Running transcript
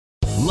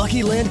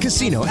Lucky Land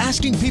Casino,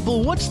 asking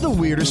people, what's the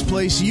weirdest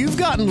place you've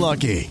gotten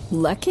lucky?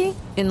 Lucky?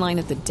 In line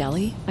at the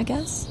deli, I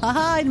guess?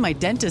 Aha, in my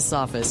dentist's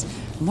office.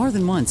 More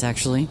than once,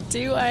 actually.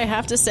 Do I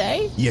have to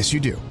say? Yes, you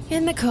do.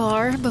 In the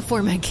car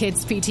before my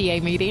kids'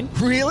 PTA meeting.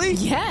 Really?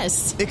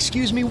 Yes.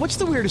 Excuse me, what's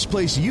the weirdest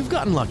place you've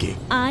gotten lucky?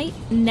 I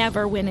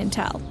never win and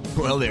tell.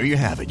 Well, there you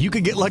have it. You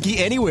can get lucky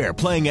anywhere,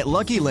 playing at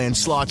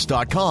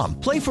LuckyLandSlots.com.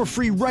 Play for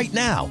free right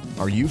now.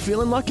 Are you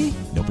feeling lucky?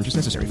 No purchase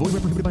necessary. Void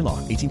where prohibited by law.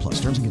 18+.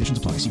 Terms and conditions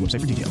apply. See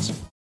website for details.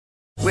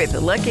 With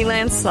the Lucky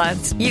Land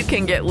Slots, you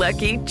can get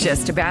lucky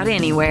just about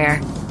anywhere.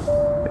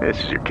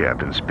 This is your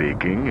captain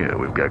speaking.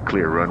 We've got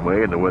clear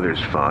runway and the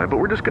weather's fine, but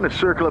we're just going to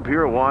circle up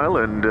here a while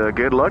and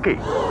get lucky.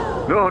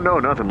 No,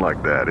 nothing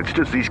like that. It's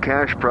just these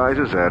cash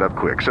prizes add up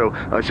quick. So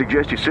I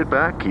suggest you sit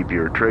back, keep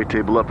your tray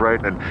table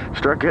upright, and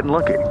start getting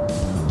lucky.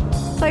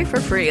 Play for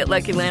free at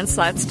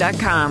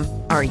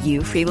LuckyLandSlots.com. Are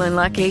you feeling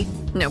lucky?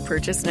 No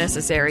purchase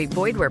necessary.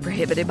 Void where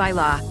prohibited by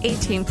law.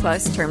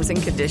 18+ terms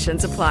and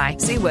conditions apply.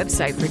 See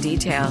website for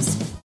details.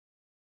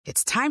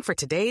 It's time for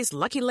today's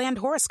Lucky Land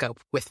horoscope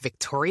with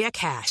Victoria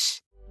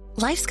Cash.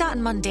 Life's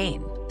gotten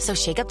mundane, so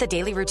shake up the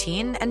daily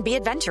routine and be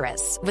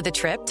adventurous with a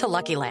trip to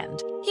Lucky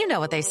Land. You know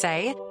what they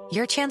say,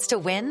 your chance to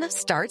win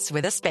starts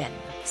with a spin.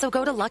 So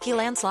go to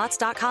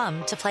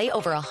LuckyLandSlots.com to play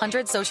over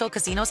 100 social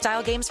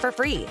casino-style games for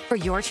free for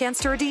your chance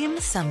to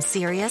redeem some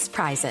serious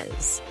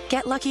prizes.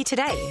 Get lucky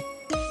today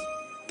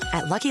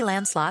at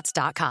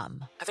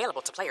LuckyLandSlots.com.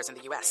 Available to players in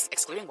the U.S.,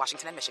 excluding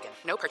Washington and Michigan.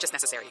 No purchase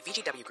necessary.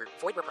 VGW Group.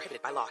 Void where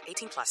prohibited by law.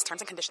 18+.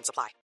 Terms and conditions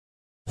apply.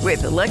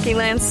 With the Lucky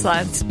Land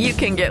Slots, you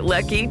can get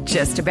lucky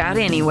just about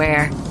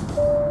anywhere.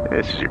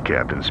 This is your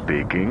captain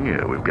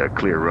speaking. We've got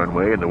clear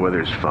runway and the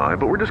weather's fine,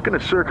 but we're just going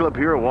to circle up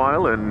here a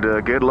while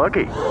and get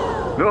lucky.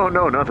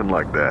 No, nothing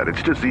like that.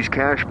 It's just these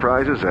cash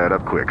prizes add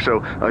up quick. So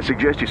I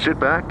suggest you sit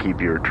back,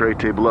 keep your tray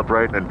table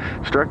upright, and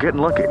start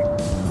getting lucky.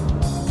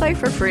 Play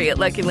for free at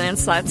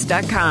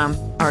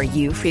LuckyLandSlots.com. Are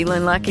you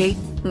feeling lucky?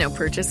 No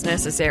purchase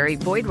necessary.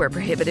 Void where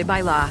prohibited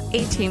by law.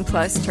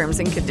 18+ terms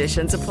and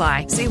conditions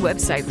apply. See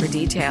website for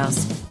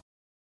details.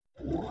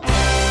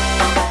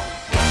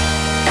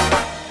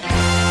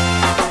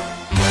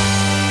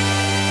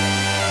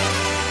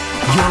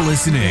 You're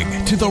listening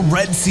to the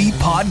Red Seat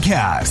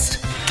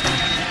Podcast.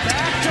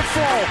 Back to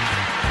full.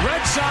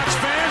 Red Sox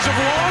fans have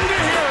longed to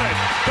hear it.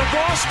 The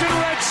Boston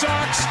Red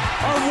Sox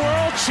are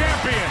world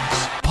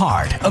champions.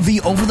 Part of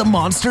the Over the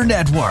Monster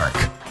Network.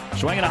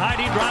 Swinging a high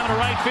deep drive to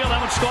right field. That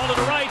one's stalled to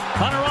the right.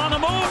 Hunter on the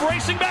move,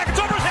 racing back. It's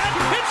over his head.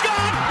 It's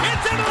gone.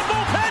 It's into the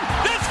bullpen.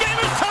 This game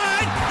is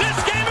tied. This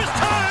game is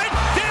tied.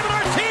 David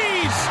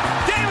Ortiz.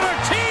 David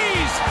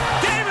Ortiz.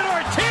 David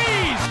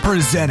Ortiz.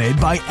 Presented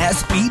by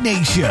SB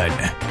Nation.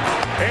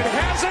 It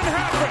hasn't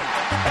happened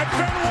at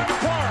Fenway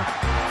Park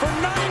for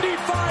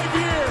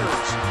 95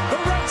 years. The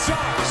Red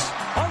Sox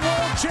are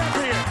world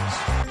champions.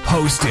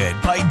 Hosted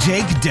by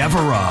Jake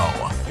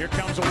Devereaux. Here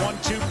comes a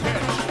 1-2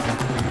 pitch.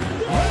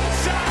 Red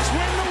Sox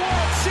win the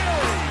World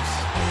Series.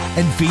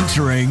 And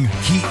featuring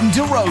Keaton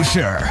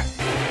DeRocher.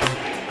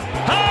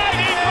 High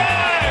deep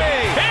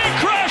drive. He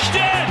crushed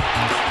it.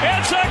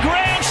 It's a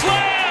grand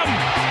slam.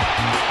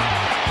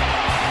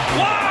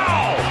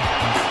 Wow.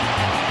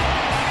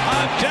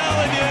 I'm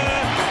telling you,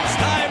 it's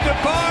time to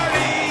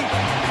party.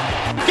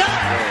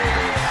 Got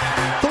it.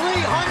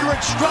 300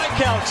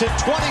 strikeouts in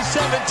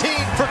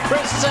 2017 for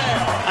Chris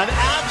Sale. An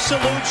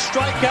absolute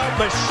strikeout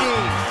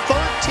machine.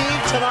 13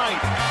 tonight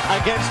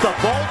against the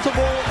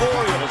Baltimore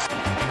Orioles.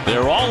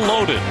 They're all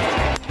loaded.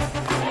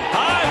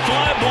 High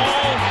fly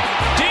ball,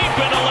 deep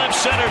into left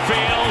center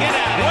field.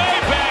 Way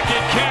back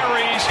it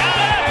carries.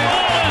 That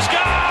ball is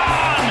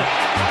gone.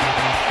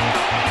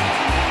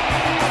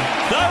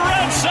 The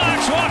Red Sox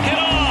walk it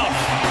off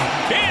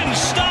in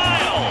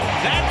style.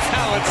 That's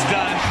how it's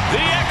done.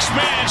 The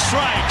X-Man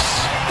strikes.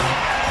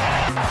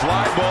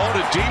 Fly ball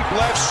to deep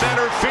left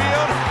center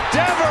field.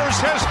 Devers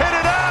has hit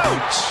it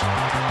out.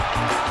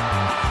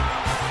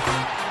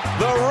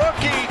 The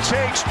rookie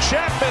takes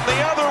Chapman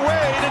the other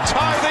way to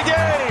tie the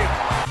game.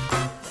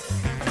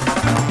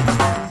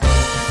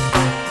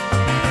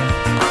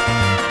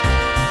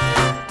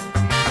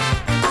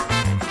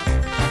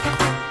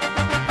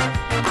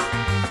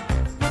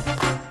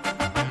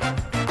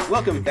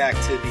 Welcome back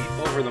to the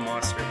Over the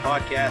Monster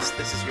podcast.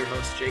 This is your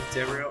host, Jake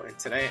Devereaux, and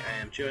today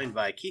I am joined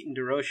by Keaton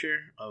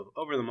DeRocher of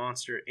Over the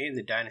Monster and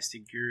the Dynasty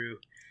Guru.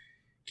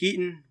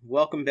 Keaton,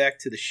 welcome back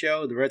to the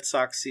show. The Red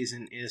Sox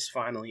season is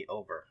finally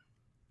over.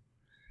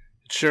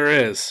 It sure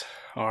is.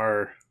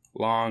 Our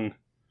long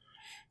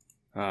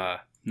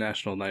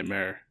national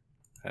nightmare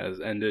has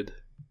ended,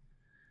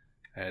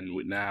 and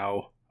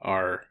now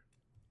our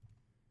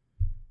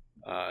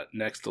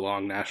next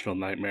long national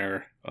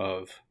nightmare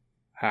of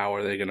how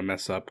are they going to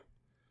mess up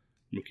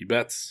Mookie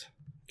Betts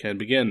can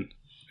begin,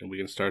 and we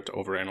can start to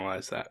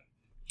overanalyze that.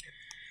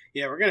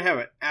 Yeah, we're going to have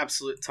an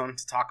absolute ton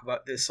to talk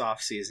about this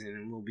offseason,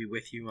 and we'll be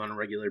with you on a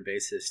regular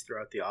basis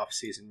throughout the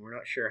offseason. We're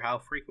not sure how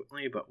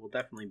frequently, but we'll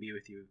definitely be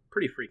with you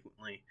pretty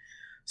frequently,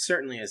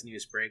 certainly as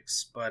news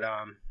breaks. But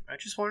I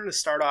just wanted to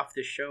start off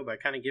this show by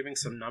kind of giving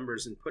some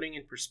numbers and putting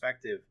in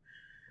perspective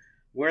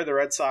where the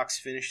Red Sox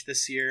finished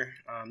this year,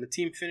 the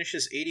team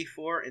finishes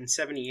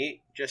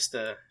 84-78, just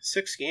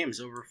 6 games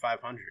over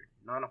 500.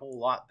 Not a whole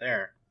lot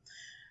there.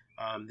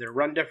 Their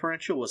run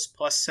differential was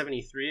plus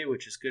 73,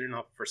 which is good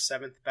enough for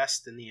 7th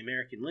best in the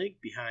American League,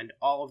 behind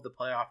all of the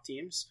playoff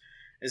teams,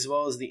 as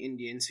well as the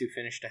Indians, who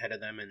finished ahead of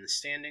them in the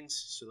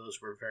standings, so those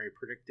were very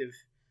predictive.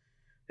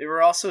 They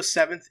were also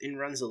 7th in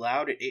runs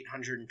allowed at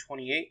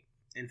 828,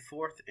 and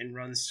 4th in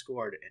runs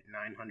scored at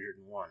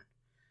 901.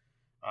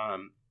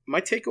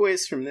 My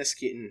takeaways from this,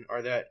 Keaton,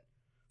 are that,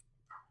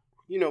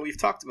 we've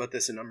talked about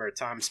this a number of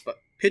times, but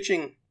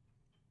pitching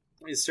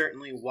is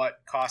certainly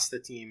what cost the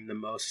team the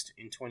most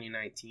in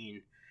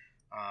 2019.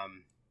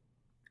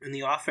 And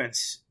the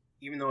offense,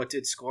 even though it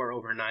did score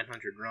over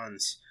 900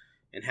 runs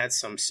and had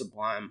some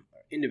sublime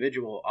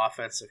individual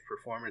offensive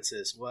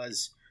performances,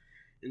 was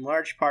in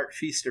large part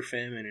feast or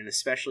famine, and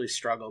especially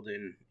struggled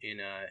in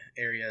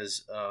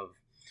areas of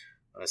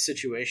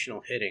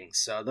situational hitting.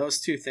 So those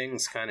two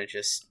things kind of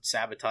just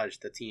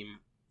sabotaged the team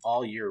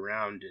all year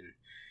round.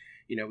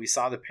 And we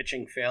saw the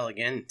pitching fail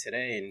again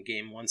today in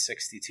game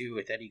 162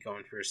 with Eddie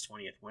going for his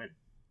 20th win.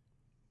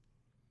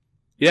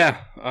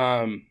 Yeah,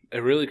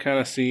 it really kind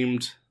of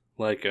seemed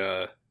like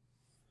a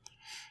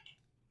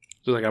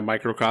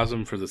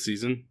microcosm for the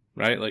season,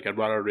 right? Like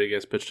Eduardo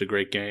Rodriguez pitched a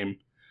great game.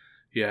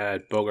 You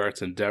had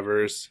Bogaerts and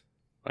Devers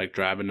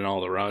driving in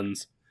all the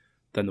runs.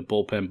 Then the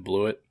bullpen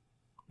blew it.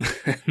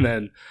 And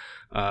then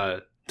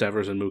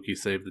Devers and Mookie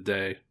saved the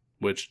day,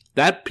 which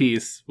that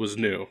piece was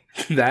new.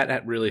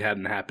 That really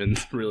hadn't happened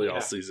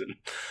all season.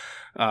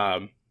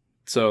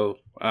 So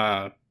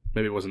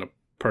maybe it wasn't a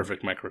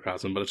perfect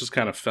microcosm, but it just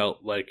kind of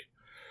felt like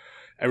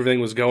everything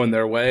was going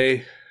their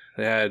way.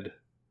 They had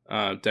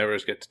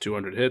Devers get to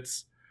 200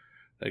 hits.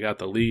 They got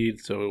the lead,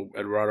 so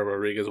Eduardo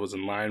Rodriguez was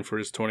in line for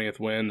his 20th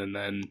win, and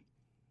then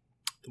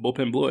the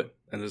bullpen blew it,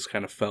 and this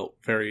kind of felt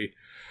very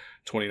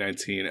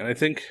 2019. And I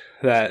think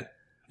that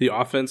the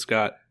offense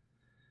got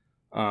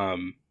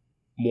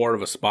more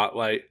of a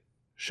spotlight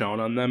shown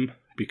on them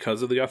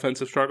because of the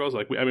offensive struggles.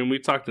 We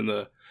talked in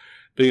the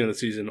beginning of the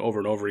season over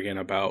and over again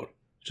about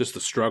just the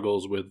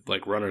struggles with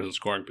runners in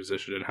scoring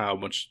position and how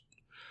much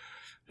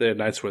they had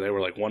nights where they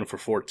were 1 for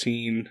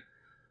 14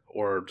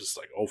 or just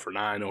 0 for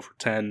 9, 0 for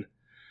 10.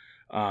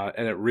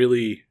 And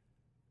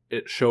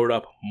it showed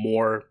up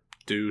more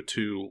due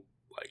to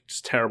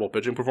just terrible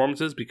pitching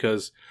performances,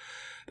 because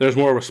there's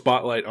more of a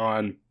spotlight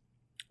on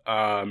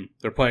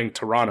they're playing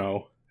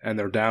Toronto and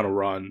they're down a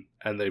run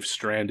and they've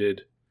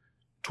stranded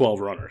 12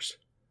 runners.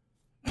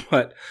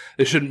 But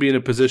they shouldn't be in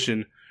a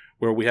position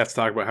where we have to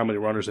talk about how many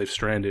runners they've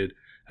stranded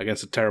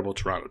against a terrible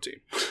Toronto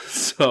team.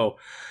 So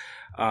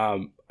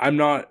I'm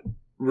not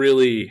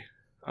really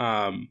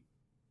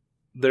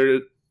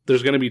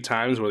there's going to be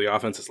times where the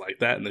offense is like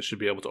that, and they should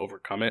be able to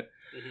overcome it.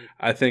 Mm-hmm.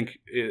 I think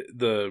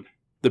the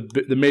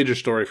major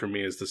story for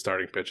me is the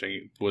starting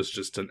pitching was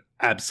just an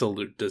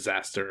absolute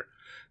disaster,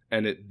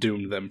 and it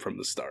doomed them from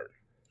the start.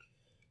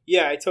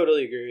 Yeah, I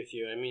totally agree with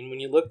you. I mean, when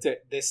you looked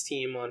at this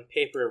team on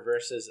paper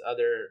versus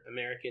other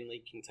American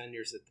League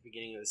contenders at the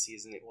beginning of the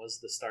season, it was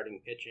the starting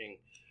pitching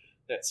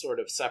that sort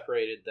of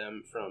separated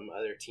them from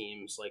other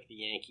teams like the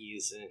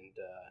Yankees and,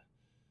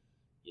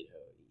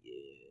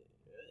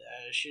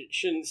 I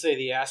shouldn't say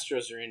the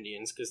Astros or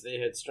Indians because they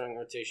had strong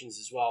rotations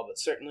as well, but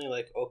certainly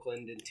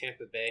Oakland and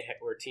Tampa Bay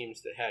were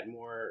teams that had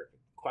more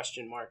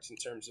question marks in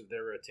terms of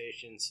their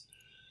rotations.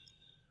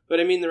 But,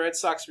 the Red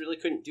Sox really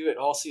couldn't do it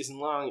all season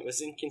long. It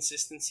was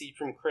inconsistency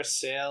from Chris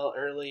Sale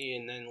early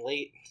and then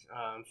late,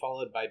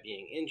 followed by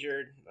being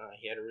injured.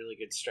 He had a really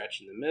good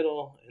stretch in the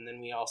middle. And then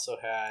we also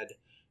had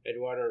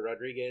Eduardo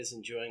Rodriguez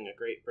enjoying a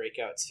great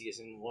breakout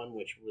season, one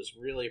which was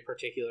really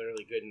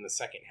particularly good in the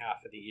second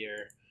half of the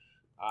year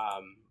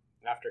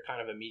after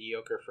kind of a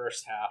mediocre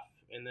first half.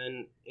 And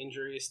then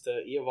injuries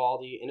to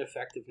Eovaldi,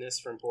 ineffectiveness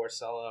from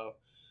Porcello.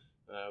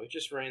 We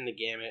just ran the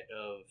gamut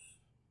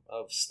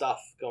of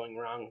stuff going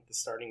wrong with the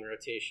starting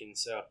rotation.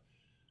 So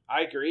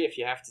I agree, if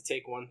you have to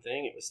take one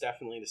thing, it was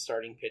definitely the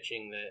starting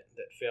pitching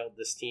that failed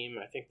this team.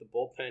 I think the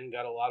bullpen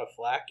got a lot of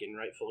flack, and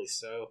rightfully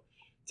so.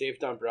 Dave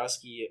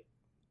Dombrowski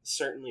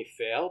certainly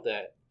failed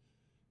at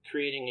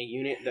creating a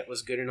unit that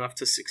was good enough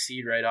to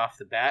succeed right off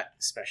the bat,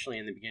 especially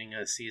in the beginning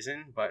of the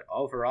season. But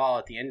overall,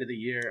 at the end of the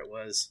year, it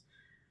was,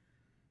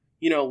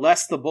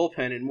 less the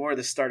bullpen and more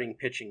the starting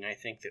pitching, I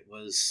think, that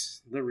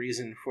was the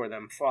reason for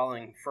them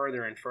falling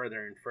further and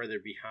further and further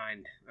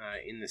behind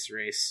in this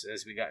race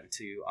as we got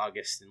into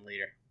August and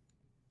later.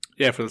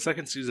 Yeah, for the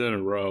second season in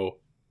a row,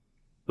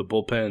 the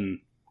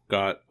bullpen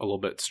got a little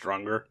bit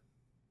stronger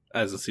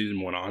as the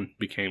season went on,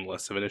 became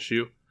less of an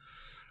issue.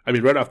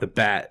 Right off the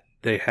bat,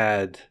 they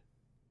had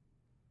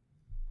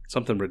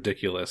something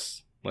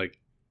ridiculous.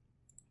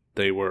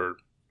 They were...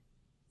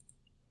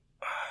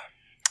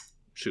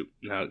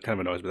 now it kind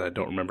of annoys me that I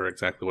don't remember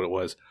exactly what it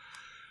was.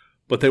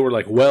 But they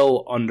were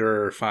well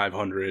under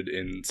 500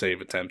 in save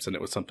attempts, and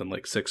it was something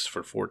 6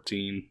 for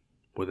 14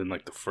 within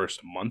the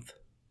first month.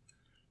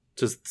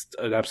 Just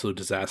an absolute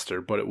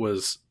disaster. But it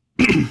was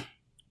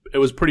it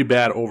was pretty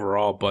bad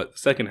overall. But the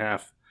second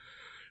half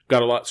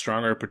got a lot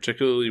stronger,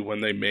 particularly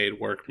when they made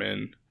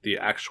Workman the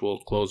actual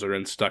closer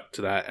and stuck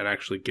to that and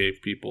actually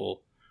gave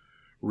people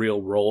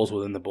real roles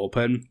within the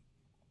bullpen.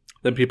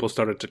 Then people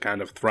started to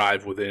kind of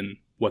thrive within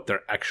what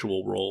their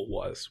actual role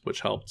was,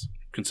 which helped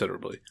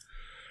considerably.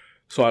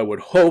 So I would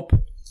hope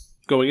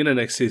going into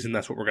next season,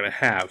 that's what we're going to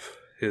have,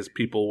 is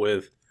people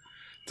with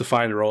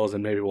defined roles,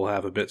 and maybe we'll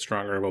have a bit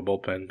stronger of a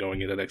bullpen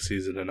going into next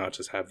season and not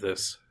just have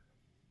this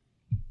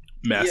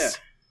mess. Yeah.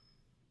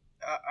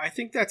 I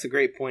think that's a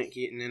great point,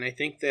 Keaton, and I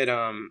think that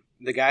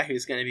the guy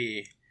who's going to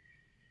be,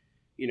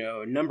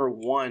 number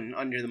one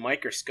under the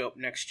microscope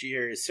next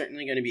year is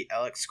certainly going to be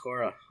Alex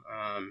Cora.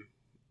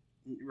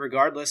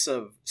 Regardless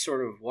of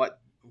sort of what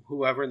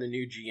whoever the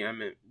new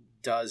GM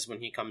does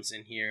when he comes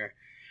in here,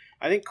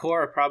 I think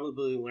Cora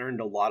probably learned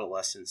a lot of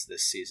lessons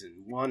this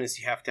season. One is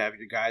you have to have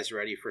your guys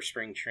ready for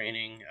spring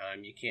training.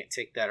 You can't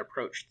take that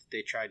approach that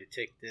they tried to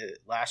take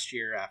last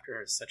year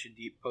after such a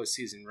deep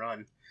postseason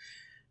run.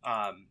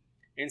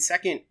 And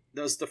second,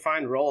 those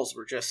defined roles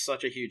were just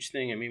such a huge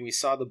thing. I mean, we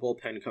saw the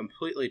bullpen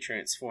completely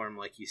transform,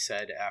 like you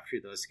said, after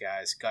those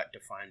guys got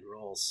defined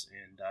roles,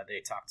 and they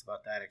talked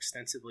about that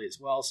extensively as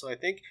well. So I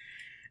think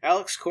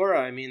Alex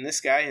Cora, I mean, this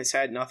guy has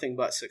had nothing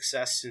but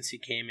success since he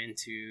came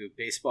into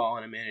baseball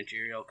in a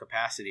managerial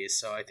capacity.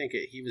 So I think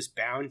he was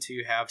bound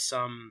to have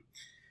some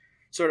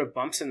sort of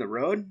bumps in the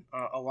road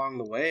along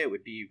the way. It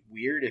would be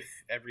weird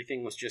if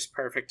everything was just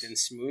perfect and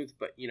smooth,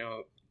 but,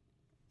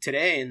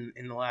 today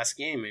in the last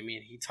game, I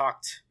mean, he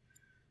talked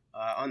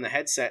on the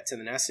headset to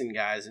the NESN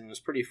guys and was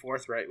pretty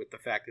forthright with the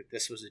fact that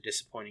this was a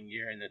disappointing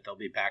year and that they'll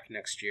be back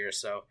next year.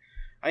 So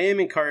I am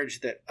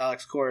encouraged that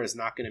Alex Cora is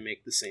not going to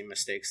make the same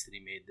mistakes that he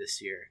made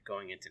this year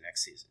going into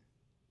next season.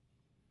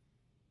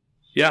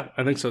 Yeah,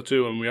 I think so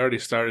too. And we already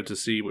started to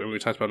see, when we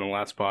talked about in the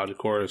last pod,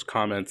 Cora's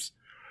comments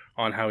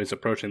on how he's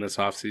approaching this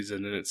offseason,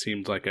 and it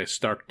seemed like a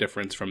stark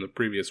difference from the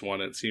previous one.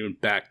 It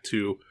seemed back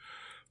to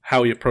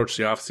how he approached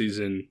the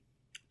offseason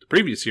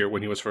previous year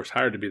when he was first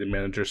hired to be the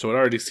manager. So it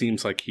already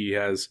seems like he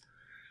has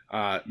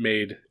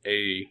made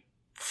a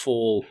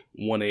full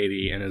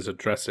 180 and is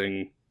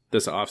addressing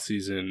this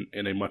offseason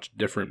in a much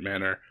different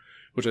manner,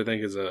 which I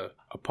think is a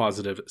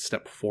positive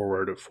step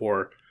forward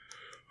for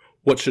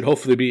what should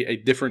hopefully be a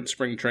different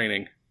spring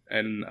training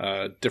and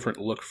a different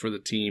look for the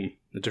team,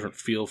 a different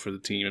feel for the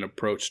team and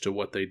approach to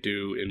what they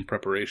do in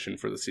preparation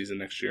for the season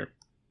next year.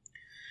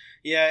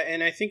 Yeah,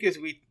 and I think as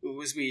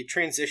we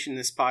transition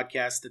this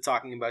podcast to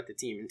talking about the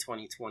team in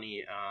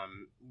 2020,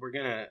 we're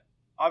going to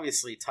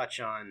obviously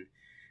touch on,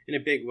 in a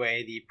big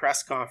way, the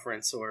press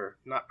conference, or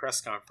not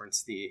press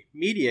conference, the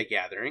media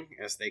gathering,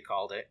 as they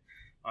called it,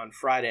 on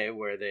Friday,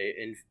 where they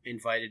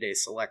invited a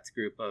select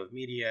group of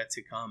media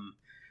to come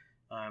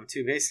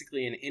to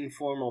basically an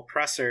informal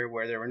presser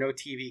where there were no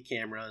TV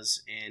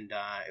cameras, and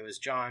it was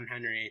John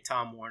Henry,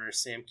 Tom Werner,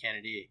 Sam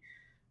Kennedy,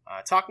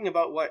 talking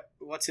about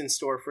what's in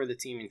store for the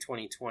team in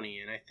 2020.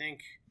 And I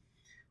think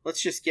let's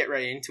just get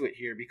right into it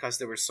here, because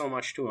there was so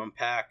much to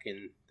unpack,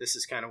 and this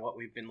is kind of what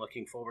we've been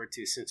looking forward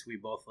to since we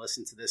both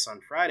listened to this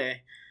on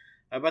Friday.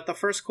 But the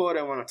first quote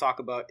I want to talk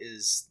about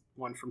is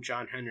one from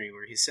John Henry,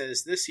 where he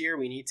says, "This year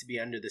we need to be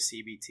under the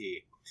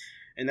CBT.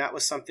 And that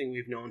was something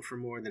we've known for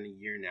more than a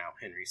year now,"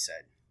 Henry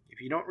said. "If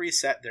you don't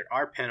reset, there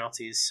are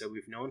penalties, so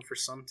we've known for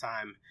some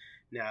time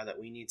now that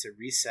we need to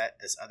reset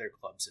as other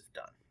clubs have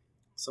done."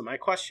 So my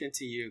question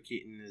to you,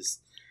 Keaton,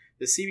 is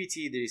the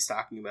CBT that he's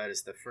talking about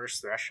is the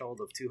first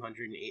threshold of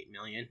 $208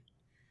 million.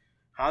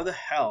 How the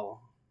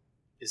hell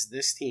is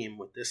this team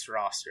with this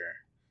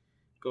roster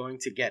going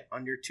to get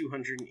under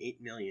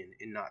 $208 million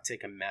and not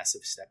take a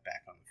massive step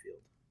back on the field?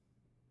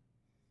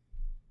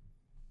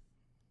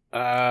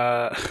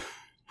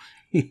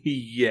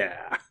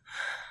 Yeah,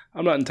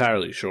 I'm not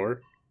entirely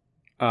sure.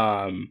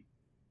 If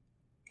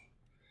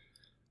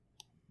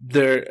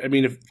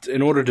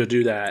in order to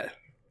do that,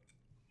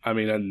 I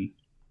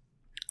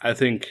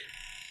think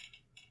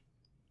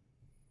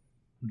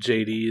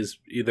JD is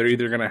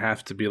either going to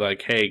have to be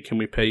like, "Hey, can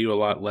we pay you a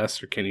lot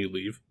less, or can you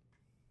leave?"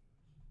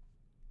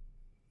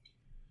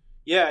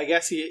 Yeah, I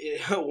guess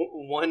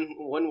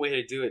one way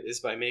to do it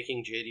is by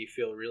making JD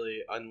feel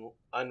really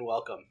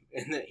unwelcome,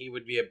 and that he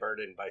would be a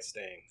burden by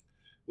staying,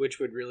 which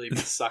would really be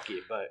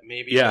sucky, but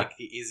maybe like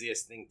the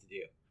easiest thing to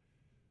do.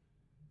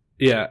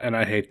 Yeah, and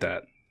I hate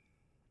that.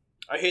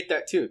 I hate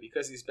that too,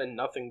 because he's been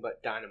nothing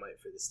but dynamite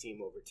for this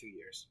team over 2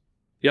 years.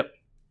 Yep,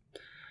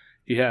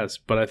 he has.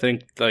 But I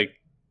think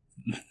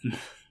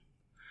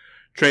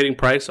trading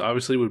Price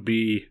obviously would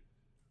be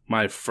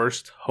my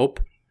first hope,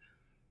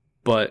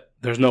 but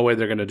there's no way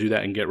they're going to do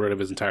that and get rid of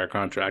his entire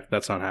contract.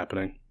 That's not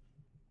happening.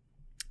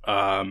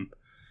 The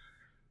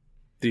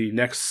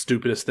next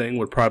stupidest thing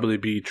would probably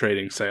be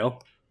trading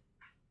Sale.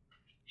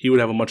 He would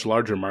have a much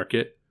larger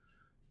market,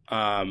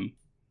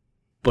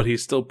 but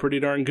he's still pretty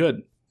darn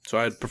good. So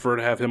I'd prefer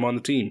to have him on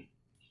the team.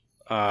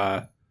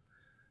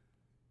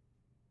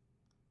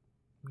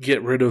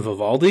 Get rid of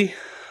Eovaldi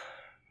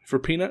for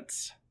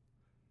peanuts,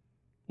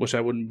 which I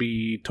wouldn't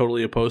be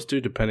totally opposed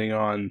to, depending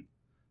on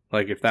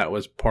if that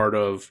was part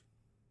of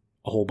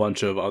a whole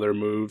bunch of other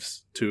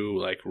moves to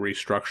like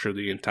restructure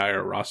the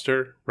entire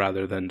roster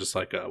rather than just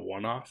like a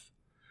one-off.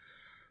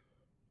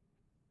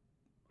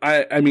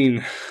 I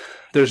mean,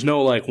 there's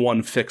no like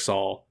one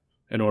fix-all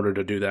in order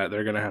to do that.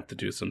 They're going to have to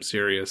do some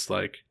serious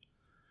like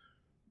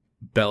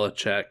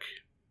Belichick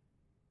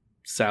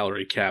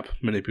salary cap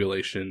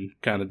manipulation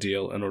kind of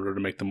deal in order to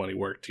make the money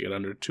work to get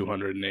under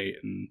 208,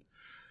 and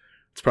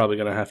it's probably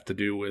going to have to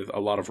do with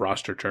a lot of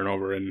roster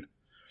turnover. And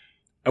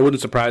it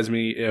wouldn't surprise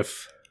me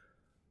if,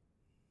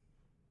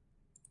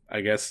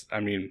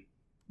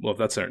 if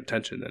that's their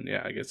intention, then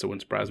yeah, I guess it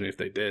wouldn't surprise me if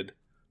they did,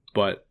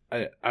 but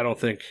I don't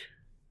think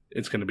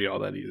it's going to be all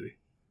that easy.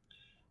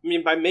 I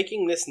mean, by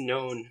making this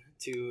known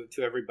to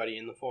everybody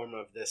in the form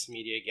of this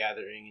media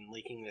gathering and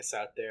leaking this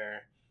out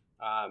there,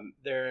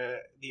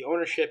 the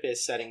ownership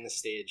is setting the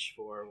stage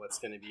for what's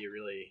going to be a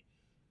really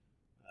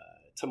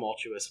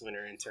tumultuous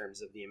winter in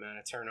terms of the amount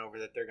of turnover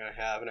that they're going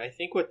to have. And I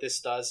think what this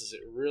does is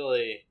it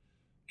really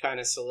kind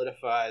of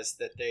solidifies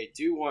that they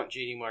do want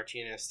JD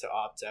Martinez to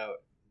opt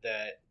out,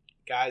 that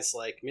guys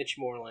like Mitch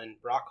Moreland,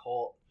 Brock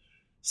Holt,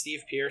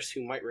 Steve Pierce,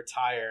 who might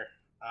retire,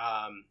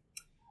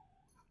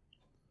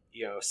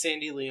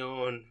 Sandy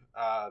Leon,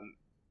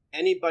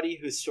 anybody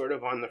who's sort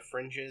of on the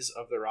fringes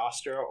of the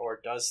roster or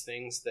does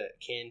things that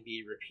can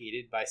be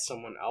repeated by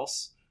someone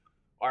else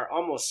are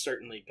almost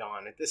certainly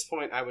gone. At this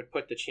point, I would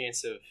put the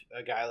chance of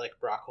a guy like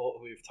Brock Holt,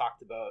 who we've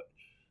talked about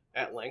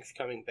at length,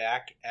 coming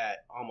back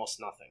at almost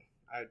nothing.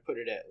 I would put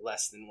it at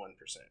less than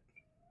 1%.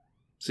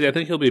 See, I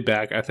think he'll be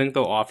back. I think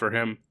they'll offer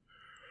him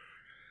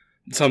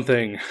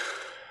something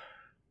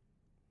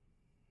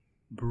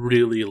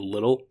really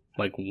little,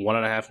 like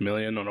 $1.5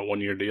 million on a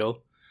 1-year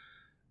deal,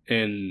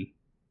 and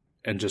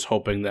just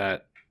hoping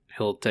that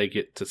he'll take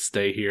it to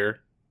stay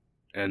here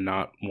and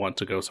not want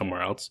to go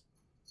somewhere else.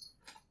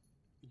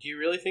 Do you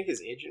really think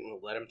his agent will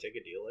let him take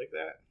a deal like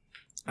that?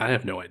 I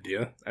have no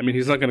idea. I mean,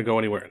 he's not going to go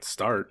anywhere and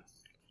start.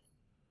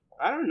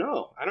 I don't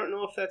know. I don't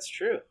know if that's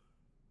true.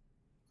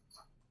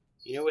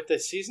 With the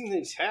season that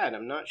he's had,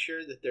 I'm not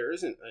sure that there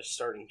isn't a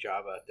starting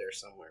job out there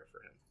somewhere for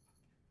him.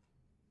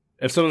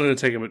 If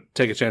someone's going to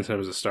take a chance on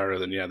him as a starter,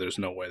 then yeah, there's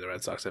no way the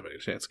Red Sox have any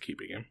chance of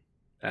keeping him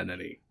at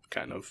any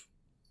kind of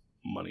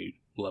money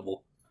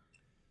level.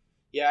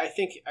 Yeah, I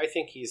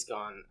think he's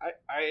gone.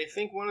 I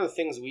think one of the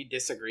things we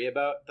disagree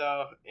about,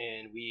 though,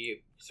 and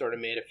we sort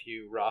of made a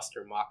few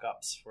roster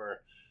mock-ups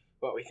for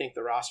what we think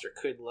the roster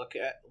could look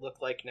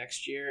like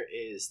next year,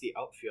 is the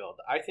outfield.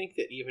 I think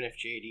that even if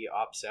JD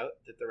opts out,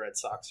 that the Red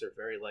Sox are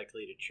very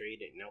likely to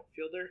trade an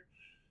outfielder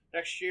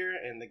next year,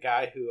 and the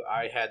guy who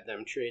I had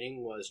them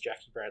trading was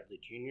Jackie Bradley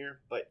Jr.,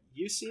 but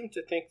you seem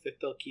to think that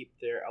they'll keep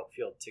their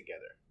outfield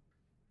together.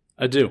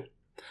 I do.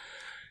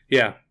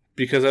 Yeah,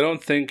 because I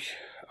don't think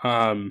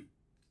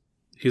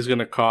he's going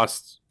to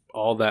cost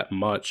all that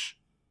much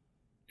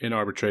in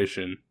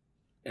arbitration,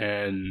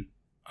 and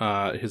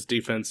his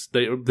defense,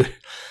 they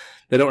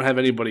don't have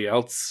anybody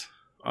else,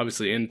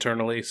 obviously,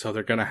 internally, so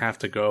they're going to have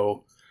to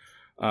go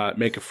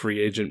make a free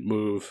agent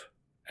move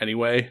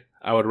anyway.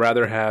 I would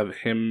rather have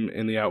him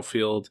in the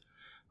outfield.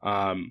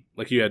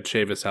 Like you had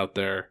Chavis out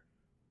there.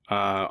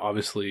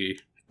 Obviously,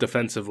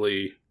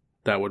 defensively,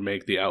 that would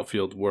make the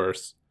outfield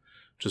worse,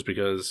 just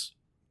because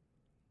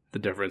the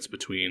difference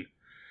between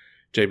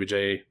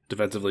JBJ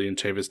defensively and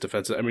Chavis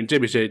defensively. I mean,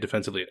 JBJ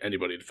defensively and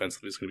anybody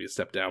defensively is going to be a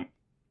step down,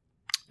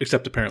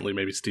 except apparently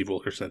maybe Steve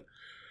Wilkerson.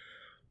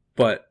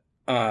 But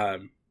I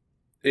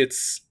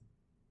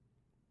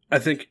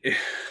think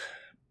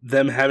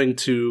them having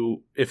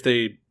to, if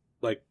they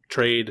like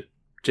trade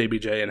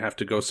JBJ and have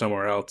to go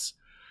somewhere else,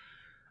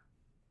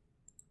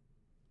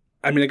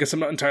 I mean, I guess I'm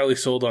not entirely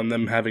sold on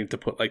them having to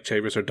put like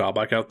Chavis or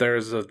Dahlbeck out there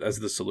as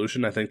the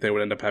solution. I think they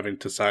would end up having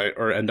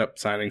to end up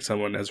signing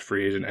someone as a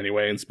free agent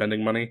anyway and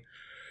spending money.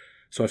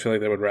 So I feel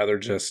like they would rather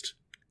just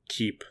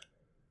keep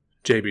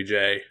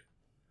JBJ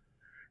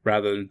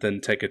rather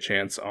than take a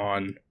chance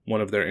on one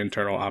of their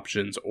internal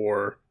options,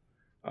 or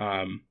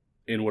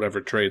in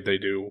whatever trade they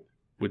do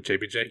with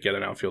JBJ, get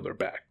an outfielder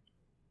back.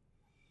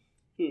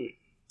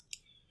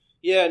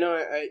 Yeah, no,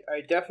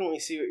 I definitely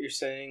see what you're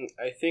saying.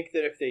 I think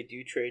that if they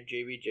do trade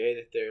JBJ,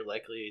 that they're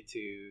likely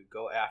to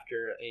go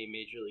after a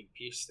major league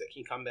piece that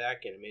can come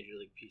back and a major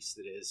league piece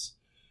that is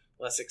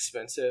less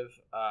expensive.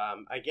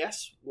 I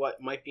guess what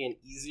might be an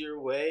easier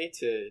way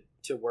to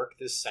work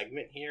this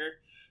segment here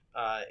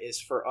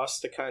is for us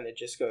to kind of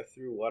just go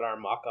through what our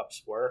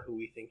mock-ups were, who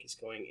we think is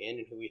going in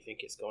and who we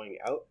think is going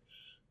out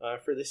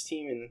for this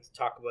team, and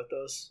talk about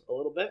those a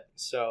little bit.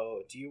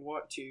 So do you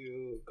want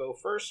to go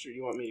first, or do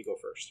you want me to go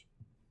first?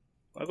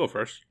 I'll go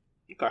first.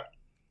 Okay.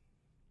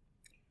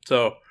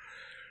 So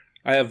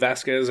I have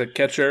Vasquez at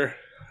catcher,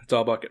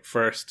 Dahlbeck at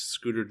first,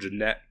 Scooter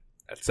Gennett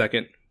at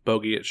second,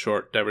 Bogey at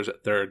short, Devers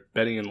at third,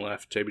 Benny in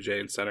left, JBJ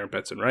in center,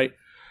 Betts in right,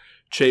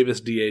 Chavis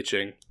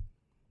DHing.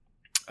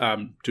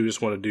 Do you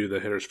just want to do the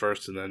hitters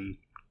first and then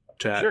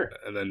chat, sure,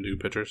 and then do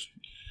pitchers?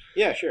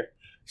 Yeah, sure.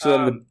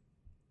 So then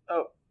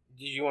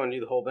did you want to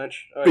do the whole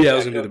bench? Oh, yeah, I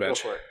was going to do the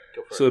bench. Go for it.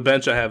 So the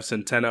bench, I have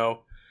Centeno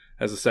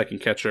as the second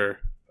catcher,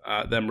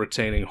 them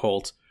retaining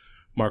Holt,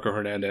 Marco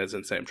Hernandez,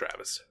 and Sam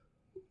Travis.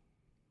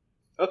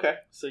 Okay,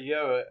 so you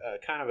have a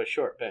kind of a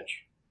short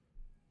bench.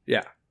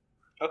 Yeah.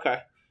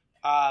 Okay.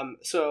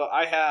 So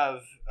I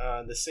have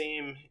the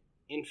same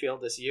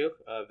infield as you,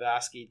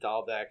 Vasky,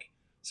 Dahlbeck,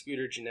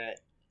 Scooter, Jeanette,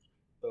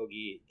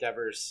 Bogey,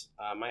 Devers.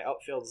 My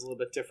outfield is a little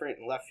bit different.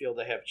 In left field,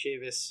 I have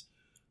Chavis.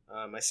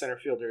 My center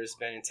fielder is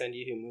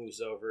Benintendi, who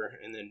moves over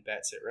and then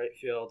bats at right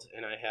field.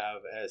 And I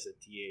have as a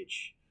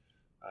DH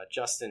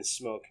Justin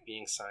Smoke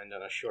being signed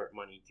on a short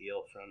money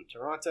deal from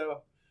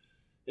Toronto.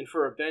 And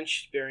for a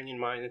bench, bearing in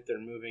mind that they're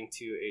moving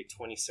to a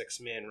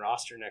 26-man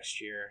roster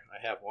next year, I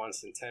have Juan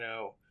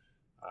Centeno,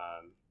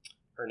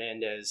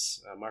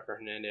 Hernandez, Marco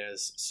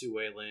Hernandez, Sue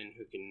Whalen,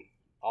 who can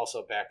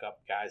also back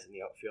up guys in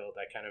the outfield.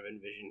 I kind of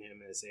envision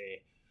him as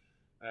a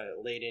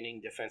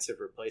late-inning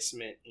defensive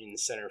replacement in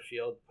center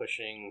field,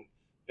 pushing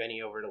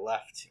Benny over to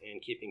left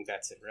and keeping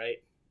Betts at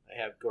right. I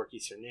have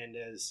Gorky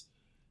Hernandez,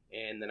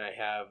 and then I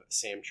have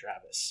Sam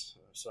Travis.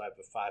 So I have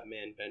a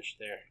 5-man bench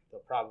there.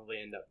 They'll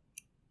probably end up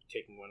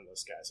taking one of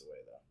those guys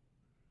away,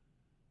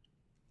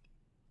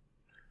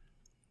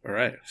 though. All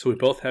right. So we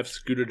both have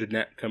Scooter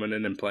Jeanette coming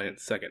in and playing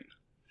second.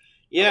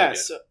 Yeah,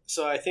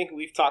 so I think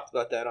we've talked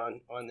about that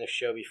on this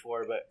show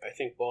before, but I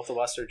think both of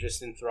us are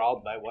just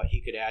enthralled by what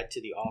he could add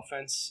to the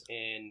offense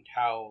and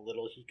how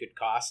little he could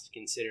cost,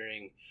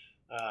 considering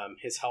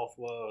his health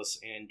woes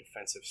and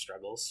defensive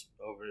struggles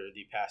over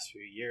the past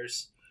few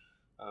years.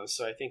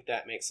 So I think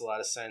that makes a lot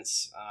of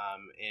sense.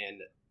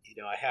 And,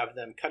 I have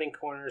them cutting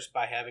corners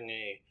by having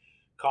a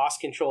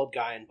cost-controlled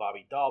guy in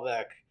Bobby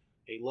Dahlbeck,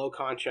 a low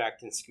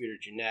contract in Scooter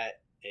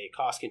Jeanette, a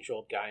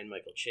cost-controlled guy in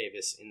Michael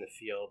Chavis in the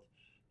field,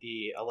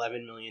 the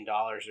 $11 million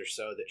or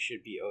so that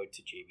should be owed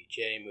to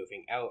JBJ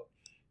moving out,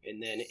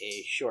 and then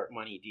a short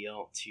money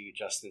deal to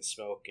Justin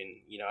Smoke. And,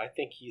 I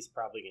think he's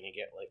probably going to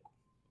get like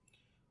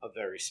a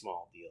very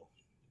small deal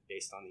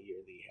based on the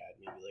year that he had,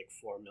 maybe like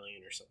 $4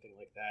 million or something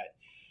like that.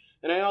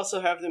 And I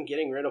also have them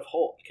getting rid of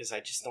Holt because I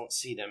just don't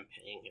see them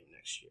paying him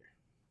next year.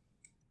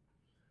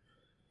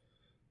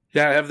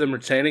 Yeah, I have them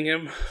retaining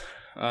him,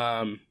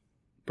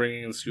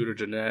 bringing in Scooter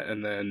Jeanette,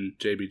 and then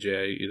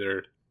JBJ,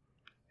 either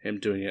him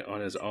doing it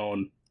on his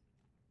own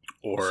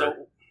or.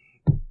 So,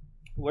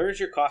 where's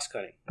your cost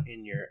cutting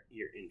in your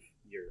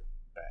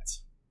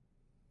bats?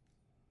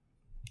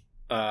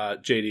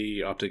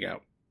 JD opting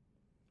out.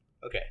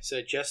 Okay,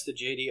 so just the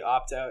JD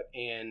opt out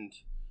and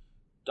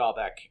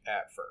Dahlbeck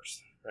at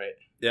first, right?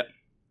 Yep.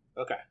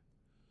 Okay.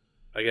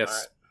 I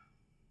guess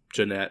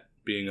Jeanette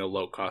being a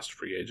low cost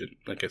free agent.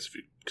 I guess if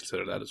you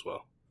consider that as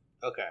well.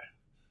 Okay.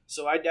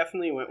 So I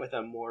definitely went with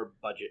a more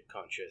budget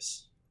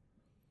conscious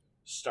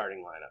starting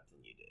lineup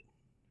than you did,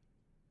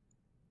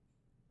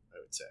 I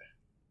would say.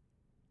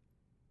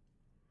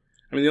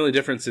 I mean, the only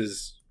difference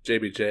is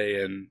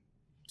JBJ and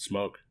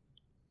Smoke.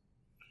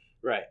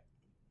 Right.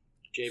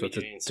 JBJ so it's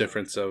a and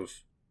difference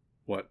of,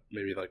 what,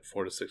 maybe like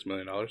 $4 to $6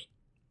 million?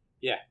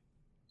 Yeah.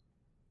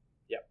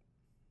 Yep.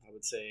 I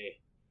would say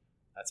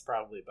that's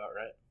probably about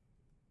right.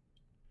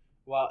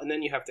 Well, and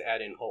then you have to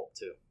add in Holt,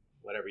 too.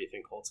 Whatever you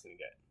think Holt's going to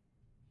get.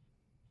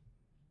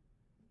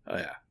 Oh,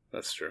 yeah.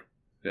 That's true.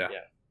 Yeah.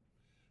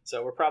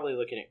 So we're probably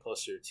looking at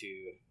closer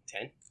to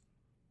 $10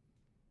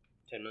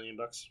 million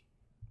bucks.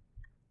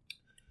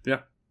 Yeah.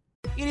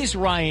 It is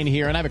Ryan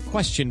here, and I have a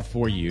question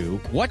for you.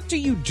 What do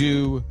you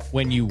do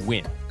when you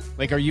win?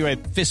 Like, are you a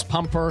fist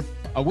pumper,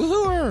 a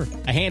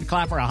woohooer, a hand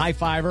clapper, a high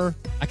fiver?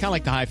 I kind of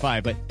like the high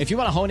five, but if you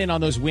want to hone in on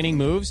those winning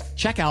moves,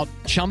 check out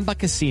Chumba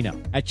Casino.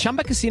 At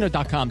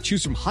ChumbaCasino.com,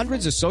 choose from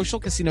hundreds of social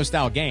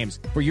casino-style games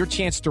for your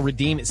chance to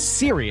redeem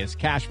serious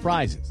cash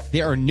prizes.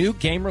 There are new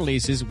game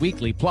releases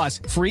weekly, plus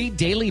free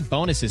daily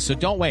bonuses. So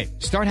don't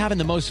wait. Start having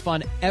the most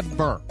fun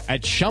ever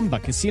at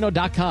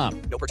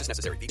ChumbaCasino.com. No purchase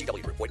necessary.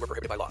 VGW Group. Void where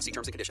prohibited by law. See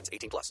terms and conditions.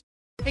 18+.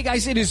 Hey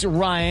guys, it is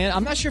Ryan.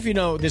 I'm not sure if you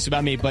know this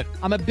about me, but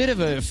I'm a bit of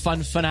a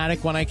fun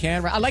fanatic when I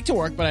can. I like to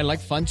work, but I like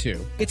fun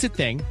too. It's a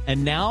thing.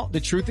 And now the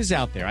truth is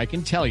out there. I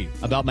can tell you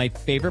about my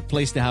favorite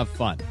place to have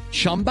fun.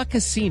 Chumba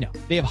Casino.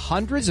 They have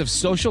hundreds of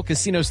social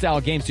casino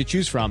style games to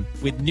choose from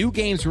with new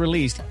games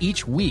released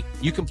each week.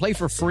 You can play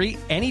for free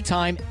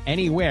anytime,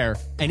 anywhere.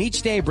 And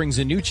each day brings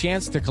a new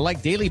chance to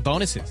collect daily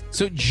bonuses.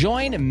 So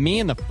join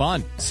me in the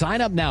fun.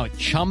 Sign up now at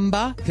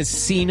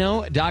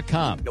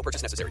ChumbaCasino.com. No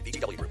purchase necessary.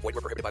 VGW Group. Void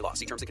where prohibited by law.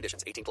 See terms and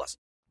conditions. 18+.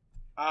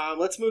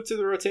 Let's move to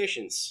the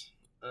rotations.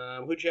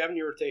 Who'd you have in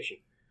your rotation?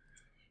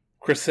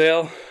 Chris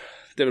Sale,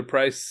 David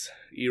Price,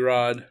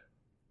 Erod,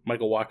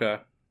 Michael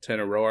Wacha,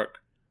 Tanner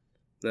Roark.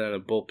 Then a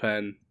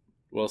bullpen,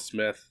 Will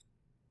Smith,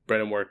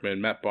 Brendan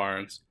Workman, Matt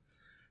Barnes,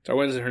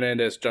 Darwinzon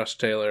Hernandez, Josh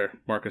Taylor,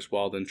 Marcus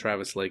Walden,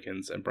 Travis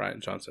Lakins, and Brian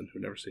Johnson, who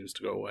never seems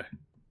to go away.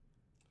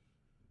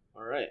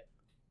 All right.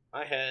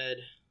 I had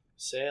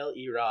Sale,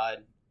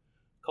 Erod,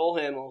 Cole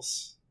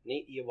Hamels,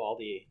 Nate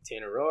Eovaldi,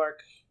 Tanner Roark.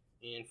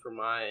 And for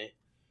my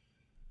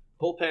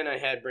bullpen, I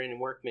had Brandon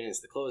Workman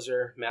as the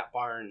closer, Matt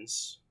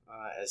Barnes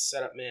as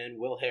setup man,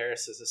 Will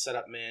Harris as a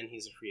setup man.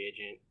 He's a free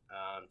agent.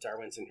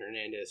 Darwinzon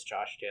Hernandez,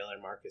 Josh Taylor,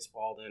 Marcus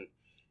Walden,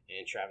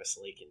 and Travis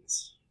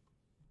Lakins.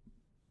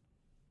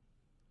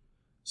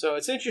 So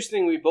it's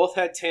interesting. We both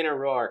had Tanner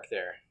Roark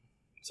there.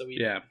 So we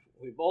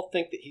we both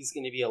think that he's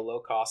going to be a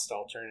low-cost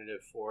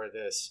alternative for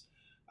this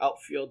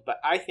outfield, but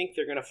I think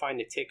they're going to find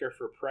a taker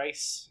for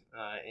Price,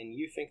 and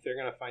you think they're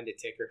going to find a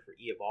taker for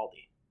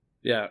Eovaldi.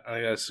 Yeah, I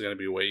think that's going to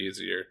be way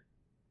easier.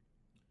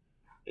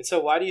 And so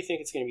why do you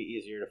think it's going to be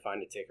easier to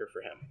find a taker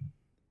for him?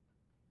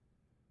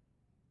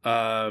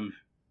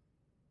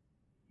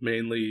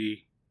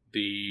 Mainly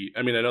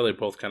I know they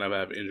both kind of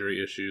have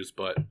injury issues,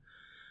 but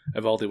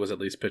Eovaldi was at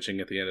least pitching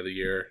at the end of the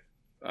year,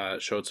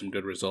 showed some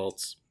good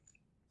results.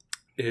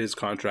 His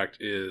contract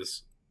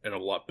is in a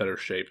lot better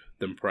shape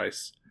than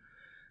Price.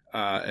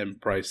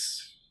 And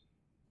Price,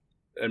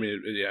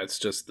 it's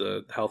just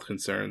the health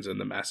concerns and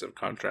the massive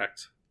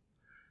contract.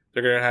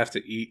 They're going to have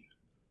to eat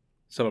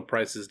some of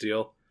Price's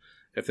deal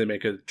if they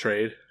make a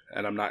trade,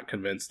 and I'm not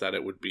convinced that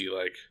it would be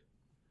like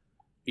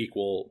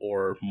equal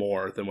or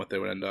more than what they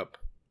would end up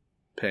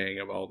paying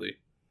Eovaldi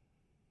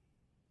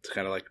to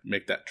kind of like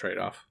make that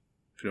trade-off,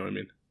 if you know what I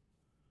mean.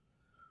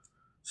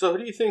 So who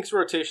do you think's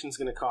rotation is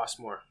going to cost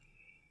more?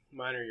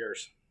 Mine or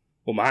yours?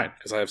 Well, mine,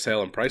 because I have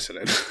Sale and Price in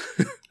it.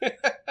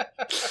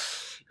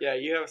 Yeah,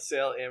 you have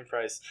Sale and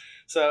Price.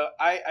 So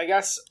I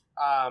guess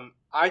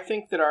I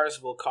think that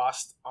ours will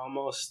cost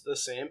almost the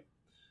same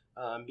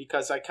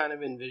because I kind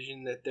of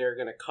envision that they're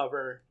going to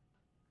cover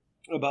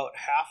about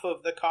half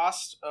of the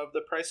cost of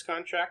the Price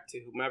contract to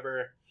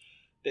whomever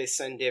they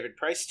send David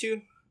Price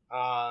to.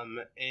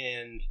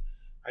 And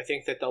I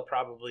think that they'll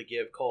probably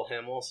give Cole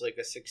Hamels like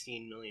a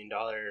 $16 million,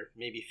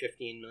 maybe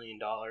 $15 million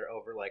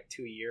over like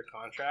 2-year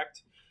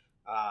contract.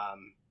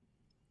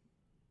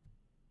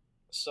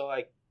 So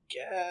I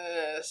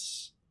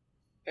guess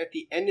at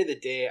the end of the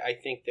day, I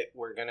think that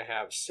we're going to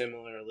have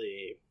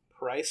similarly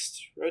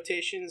priced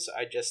rotations.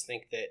 I just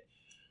think that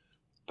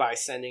by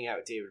sending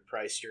out David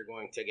Price, you're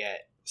going to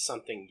get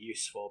something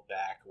useful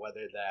back,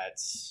 whether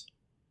that's,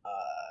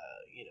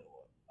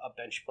 a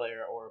bench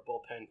player or a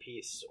bullpen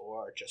piece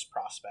or just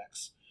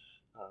prospects.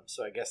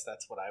 So I guess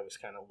that's what I was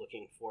kind of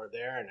looking for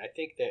there. And I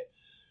think that,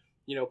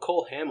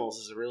 Cole Hamels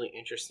is a really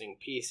interesting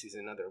piece. He's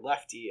another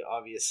lefty,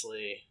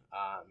 obviously,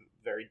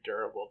 very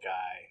durable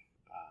guy,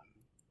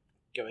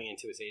 going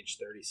into his age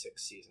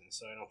 36 season.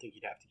 So I don't think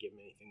you'd have to give him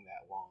anything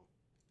that long.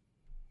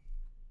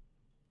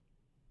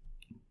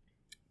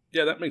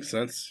 Yeah, that makes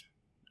sense.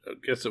 I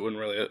guess it wouldn't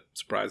really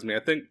surprise me. I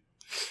think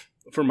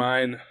for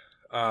mine,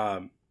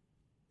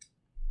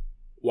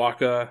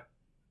 Waka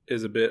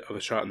is a bit of a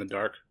shot in the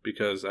dark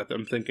because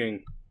I'm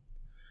thinking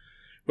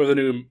whoever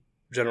the new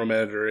general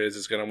manager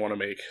is going to want to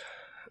make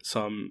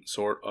some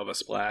sort of a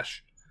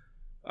splash,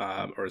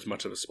 or as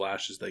much of a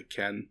splash as they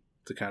can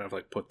to kind of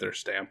like put their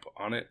stamp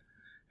on it.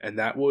 And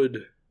that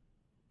would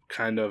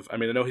kind of, I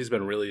know he's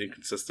been really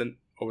inconsistent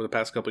over the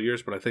past couple of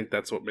years, but I think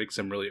that's what makes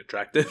him really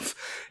attractive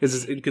is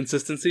his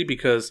inconsistency,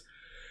 because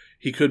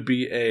he could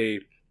be a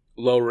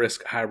low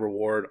risk, high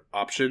reward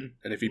option.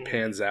 And if he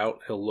pans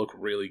out, he'll look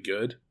really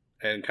good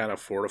and kind of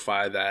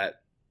fortify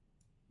that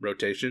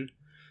rotation.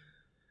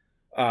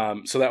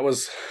 So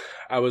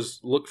I was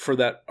look for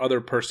that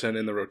other person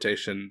in the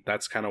rotation.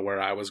 That's kind of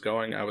where I was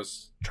going. I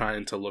was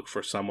trying to look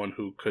for someone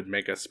who could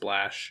make a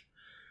splash,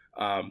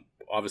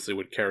 obviously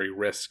would carry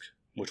risk,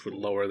 which would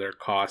lower their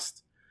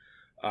cost.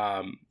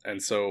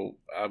 And so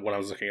when I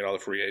was looking at all the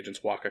free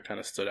agents, Waka kind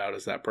of stood out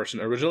as that person.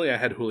 Originally, I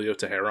had Julio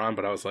Teheran,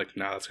 but I was like,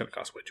 nah, that's going to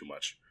cost way too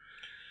much.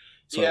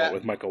 So I went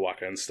with Michael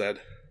Waka instead.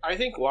 I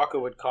think Waka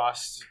would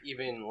cost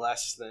even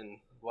less than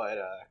what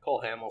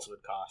Cole Hamels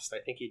would cost. I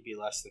think he'd be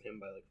less than him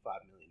by like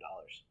 $5 million,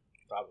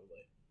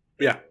 probably.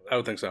 Yeah, I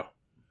would think so.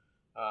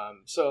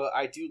 So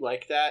I do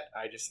like that.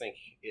 I just think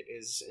it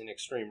is an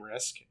extreme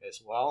risk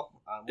as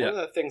well. One of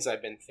the things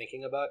I've been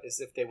thinking about is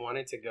if they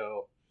wanted to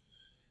go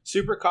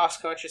super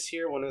cost conscious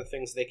here, one of the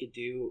things they could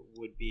do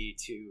would be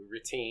to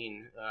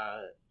retain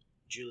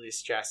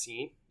Julius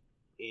Chassin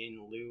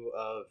in lieu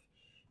of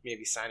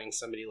maybe signing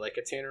somebody like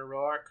a Tanner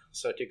Roark.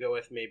 So to go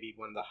with maybe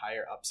one of the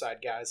higher upside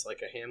guys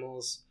like a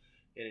Hamels,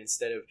 and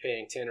instead of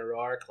paying Tanner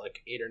Roark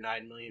like $8 or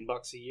 $9 million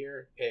a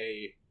year,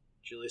 pay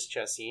Julius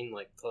Chassin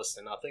like close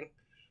to nothing,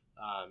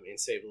 and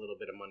save a little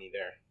bit of money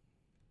there.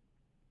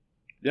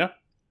 Yeah,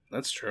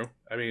 that's true.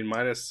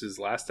 Minus his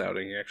last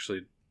outing, he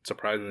actually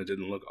surprisingly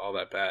didn't look all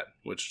that bad,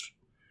 which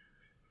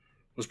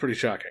was pretty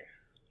shocking.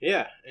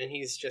 Yeah, and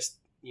he's just,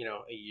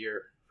 a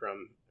year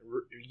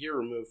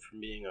removed from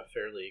being a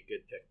fairly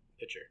good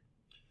pitcher.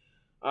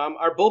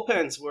 Our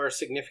bullpens were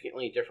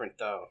significantly different,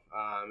 though.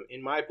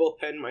 In my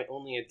bullpen, my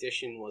only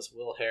addition was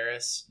Will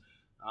Harris,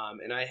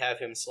 and I have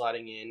him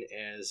slotting in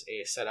as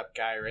a setup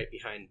guy right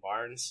behind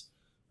Barnes.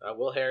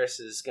 Will Harris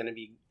is going to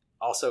be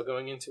also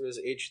going into his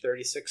age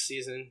 36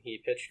 season. He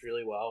pitched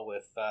really well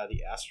with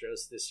the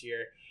Astros this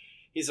year.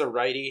 He's a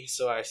righty,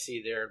 so I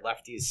see their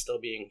lefties still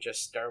being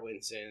just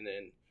Darwinson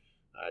and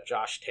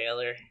Josh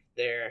Taylor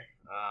there.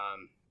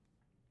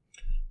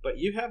 But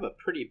you have a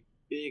pretty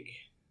big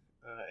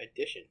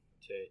addition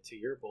to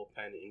your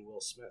bullpen in Will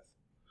Smith.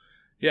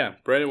 Yeah,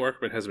 Brandon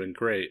Workman has been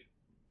great,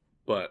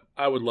 but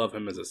I would love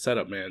him as a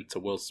setup man to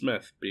Will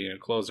Smith being a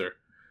closer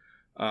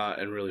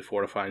and really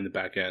fortifying the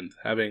back end.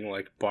 Having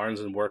like Barnes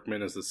and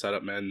Workman as the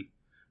setup men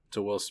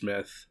to Will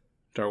Smith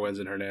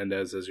Darwinzon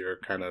Hernandez as your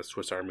kind of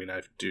Swiss Army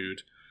knife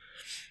dude.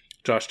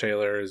 Josh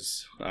Taylor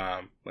is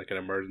like an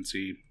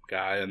emergency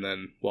guy, and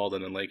then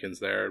Walden and Lakin's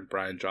there.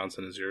 Brian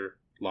Johnson is your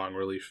long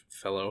relief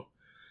fellow.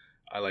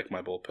 I like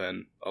my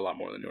bullpen a lot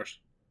more than yours.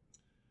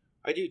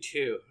 I do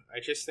too. I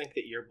just think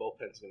that your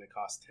bullpen is going to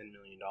cost $10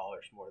 million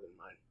more than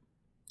mine.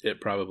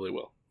 It probably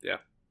will, yeah.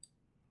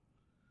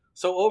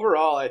 So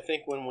overall, I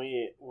think when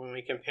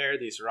we compare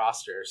these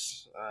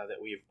rosters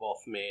that we've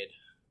both made,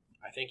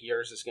 I think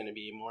yours is going to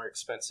be more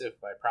expensive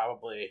by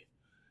probably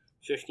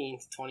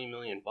 $15 to $20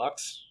 million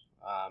bucks.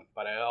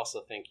 But I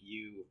also think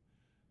you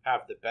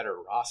have the better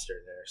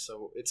roster there.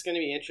 So it's going to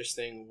be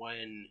interesting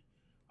when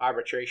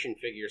arbitration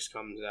figures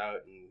comes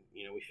out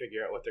and we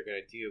figure out what they're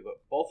going to do. But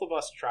both of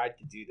us tried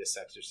to do this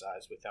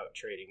exercise without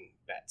trading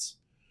bets,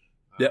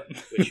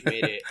 which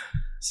made it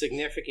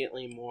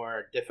significantly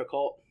more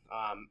difficult.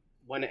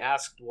 When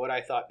asked what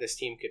I thought this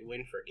team could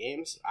win for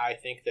games, I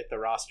think that the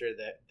roster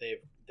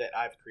that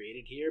I've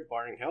created here,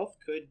 barring health,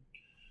 could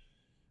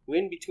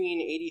win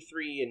between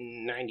 83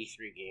 and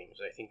 93 games.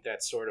 I think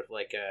that's sort of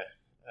like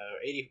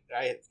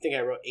I think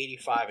I wrote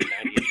 85 and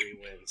 93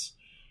 wins.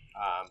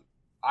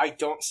 I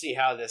don't see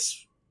how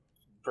this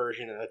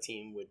version of the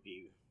team would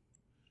be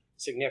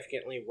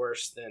significantly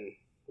worse than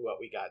what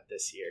we got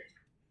this year.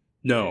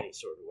 No. In any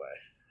sort of way.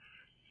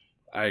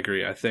 I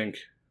agree. I think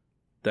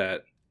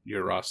that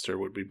your roster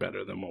would be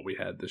better than what we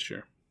had this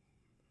year.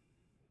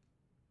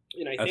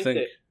 And I think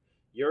that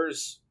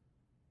yours,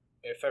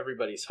 if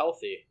everybody's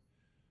healthy,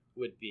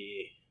 would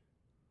be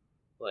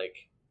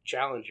like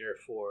challenger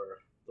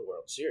for the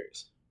World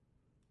Series.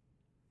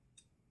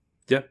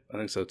 Yeah, I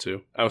think so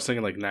too. I was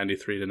thinking like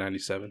 93 to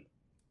 97.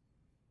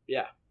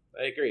 Yeah,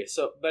 I agree.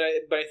 So, but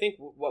I think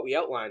what we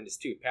outlined is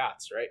two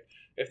paths, right?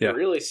 If they're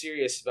really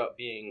serious about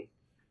being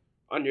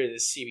under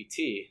this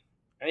CBT,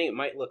 I think it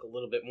might look a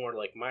little bit more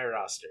like my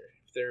roster.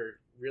 If they're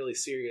really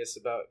serious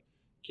about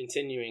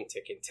continuing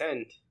to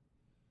contend,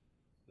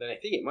 then I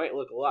think it might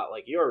look a lot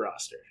like your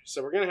roster.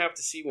 So we're going to have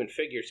to see when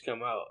figures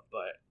come out,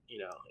 but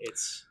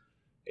it's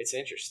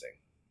interesting.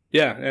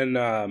 Yeah, and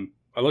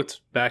I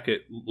looked back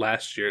at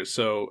last year.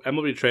 So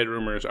MLB Trade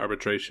Rumors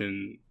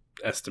arbitration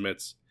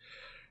estimates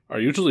are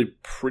usually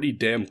pretty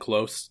damn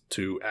close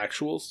to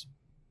actuals,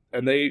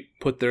 and they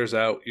put theirs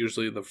out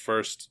usually the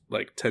first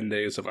 10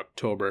 days of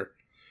October.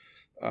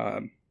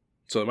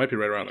 So it might be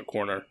right around the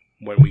corner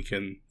when we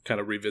can kind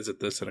of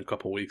revisit this in a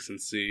couple weeks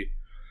and see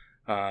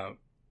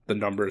the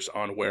numbers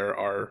on where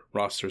our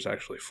rosters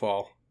actually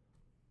fall.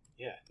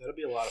 Yeah, that'll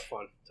be a lot of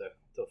fun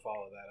to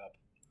follow that up.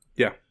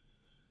 Yeah.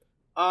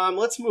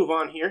 Let's move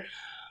on here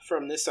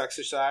from this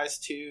exercise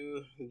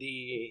to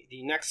the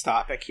next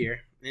topic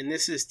here, and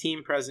this is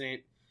team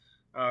president,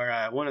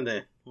 or one of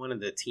the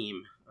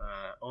team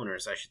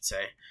owners, I should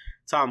say,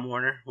 Tom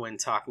Werner, when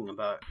talking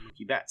about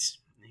Mookie Betts.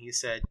 He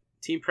said,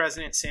 "Team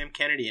president Sam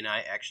Kennedy and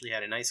I actually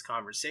had a nice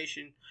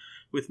conversation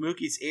with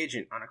Mookie's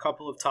agent on a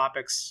couple of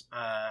different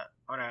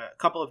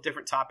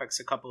topics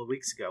a couple of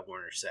weeks ago,"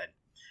 Werner said.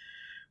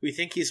 "We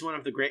think he's one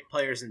of the great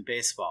players in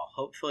baseball.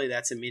 Hopefully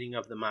that's a meeting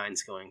of the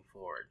minds going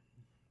forward."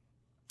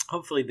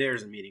 Hopefully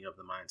there's a meeting of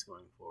the minds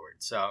going forward.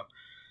 So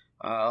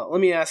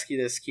let me ask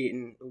you this,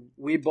 Keaton.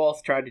 We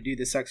both tried to do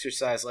this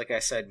exercise, like I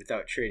said,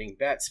 without trading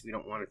bets. We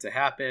don't want it to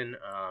happen,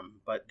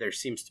 but there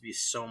seems to be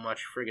so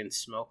much friggin'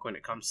 smoke when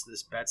it comes to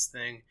this bets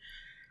thing.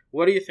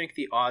 What do you think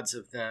the odds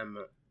of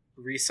them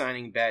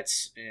re-signing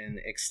Betts and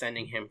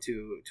extending him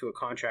to a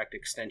contract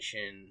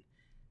extension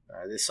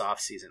this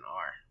offseason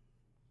are?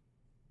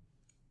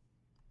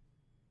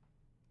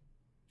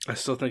 I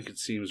still think it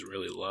seems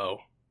really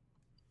low.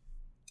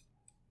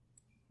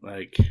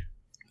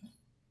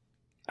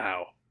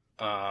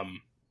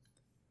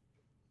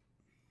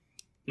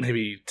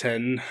 Maybe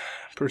 10%,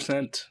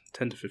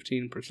 10 to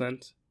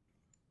 15%.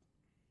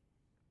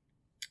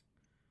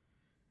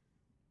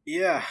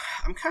 Yeah,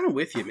 I'm kind of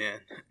with you,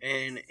 man.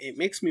 And it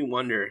makes me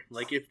wonder,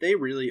 if they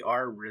really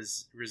are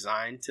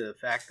resigned to the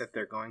fact that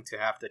they're going to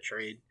have to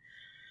trade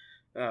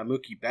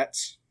Mookie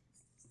Betts,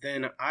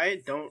 then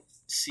I don't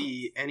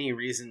see any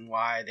reason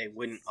why they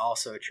wouldn't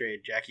also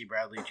trade Jackie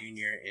Bradley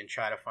Jr. and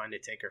try to find a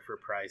taker for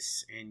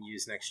Price and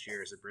use next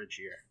year as a bridge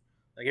year.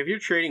 If you're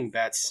trading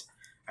Betts,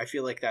 I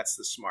feel like that's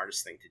the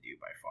smartest thing to do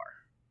by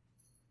far.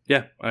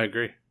 Yeah, I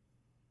agree.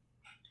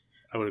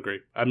 I would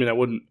agree. I mean, I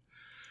wouldn't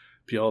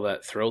be all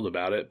that thrilled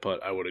about it,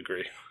 but I would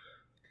agree.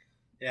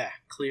 Yeah,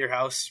 clear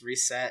house,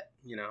 reset,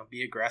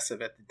 be aggressive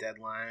at the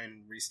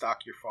deadline,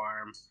 restock your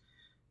farm.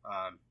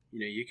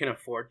 You can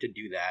afford to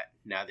do that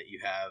now that you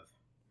have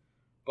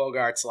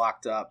Bogarts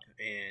locked up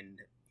and,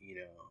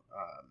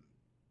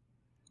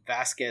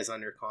 Vasquez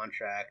under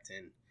contract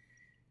and,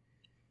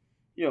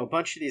 a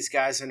bunch of these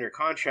guys under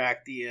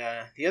contract. The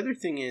other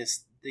thing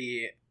is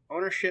the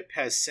ownership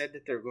has said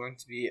that they're going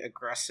to be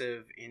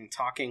aggressive in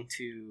talking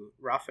to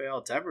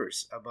Rafael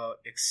Devers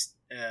about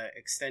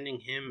extending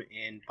him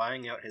and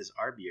buying out his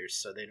arb years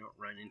so they don't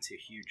run into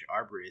huge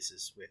arb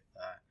raises with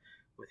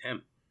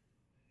him.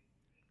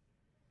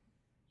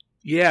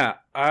 Yeah,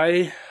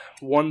 I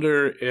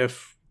wonder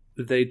if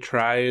they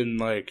try and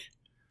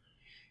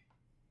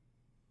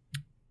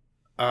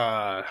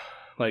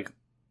like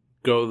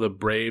go the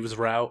Braves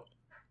route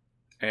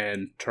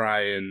and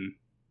try and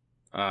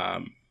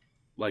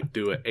like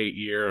do an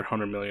 8-year,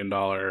 $100 million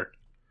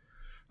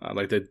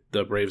like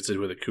the Braves did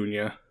with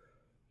Acuna,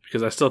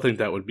 because I still think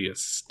that would be a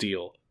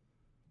steal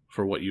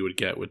for what you would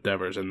get with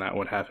Devers, and that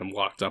would have him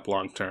locked up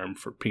long term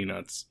for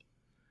peanuts.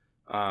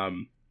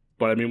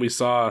 But I mean, we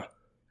saw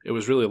it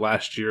was really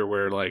last year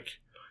where like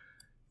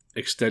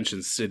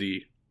Extension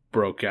City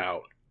broke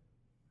out,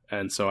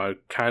 and so I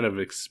kind of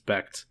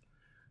expect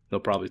they'll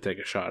probably take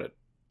a shot at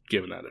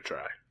giving that a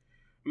try.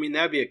 I mean,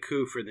 that'd be a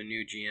coup for the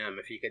new GM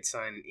if he could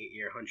sign an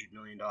 8-year, $100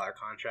 million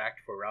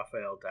contract for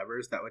Rafael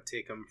Devers. That would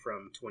take him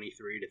from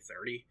 23 to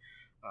 30.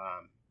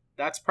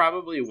 That's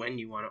probably when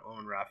you want to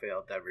own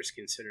Rafael Devers,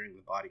 considering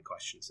the body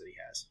questions that he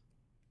has.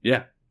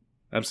 Yeah,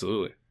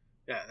 absolutely.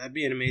 Yeah, that'd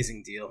be an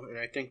amazing deal, and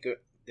I think that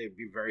they'd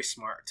be very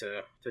smart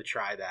to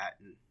try that.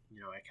 And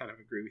I kind of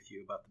agree with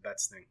you about the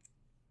Betts thing.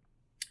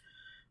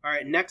 All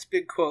right, next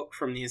big quote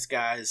from these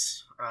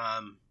guys,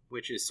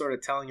 which is sort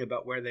of telling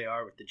about where they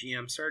are with the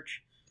GM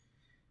search.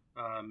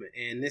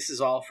 And this is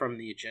all from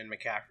the Jen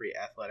McCaffrey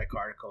Athletic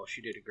article.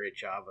 She did a great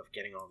job of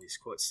getting all these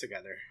quotes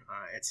together.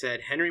 It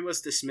said, Henry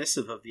was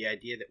dismissive of the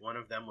idea that one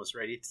of them was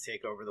ready to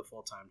take over the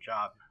full-time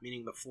job,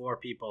 meaning the 4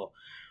 people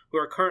who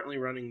are currently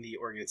running the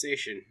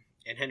organization.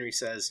 And Henry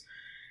says,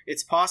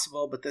 it's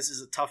possible, but this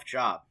is a tough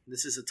job.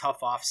 This is a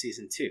tough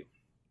off-season too.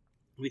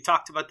 We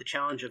talked about the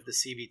challenge of the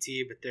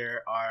CBT, but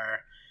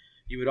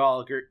you would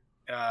all agree,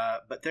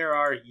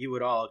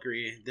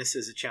 this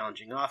is a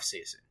challenging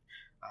off-season.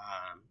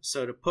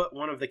 So to put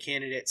one of the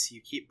candidates you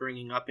keep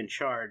bringing up in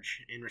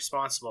charge and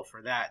responsible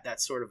for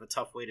that's sort of a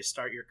tough way to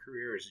start your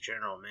career as a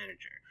general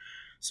manager.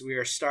 So we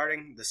are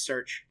starting the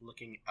search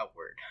looking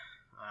outward.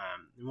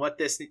 And what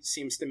this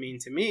seems to mean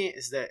to me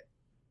is that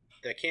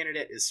the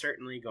candidate is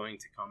certainly going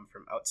to come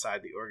from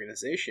outside the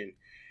organization.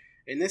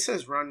 And this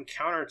has run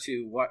counter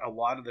to what a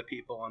lot of the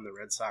people on the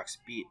Red Sox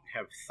beat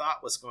have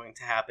thought was going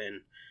to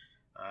happen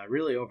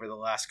really over the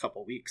last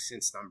couple weeks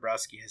since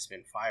Dombrowski has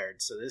been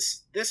fired. So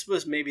this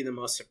was maybe the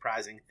most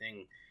surprising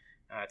thing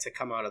to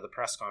come out of the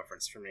press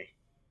conference for me.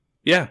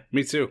 Yeah,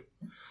 me too.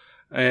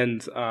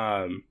 And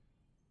I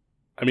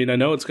mean, I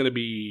know it's going to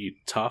be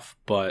tough,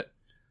 but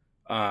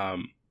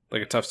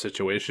like a tough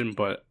situation,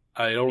 but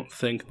I don't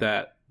think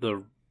that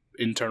the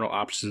internal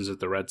options that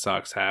the Red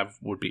Sox have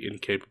would be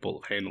incapable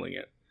of handling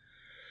it.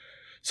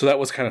 So that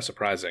was kind of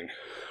surprising,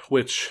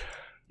 which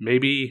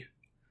maybe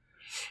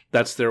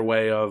that's their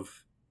way of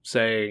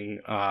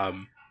saying,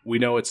 we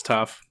know it's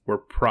tough. We're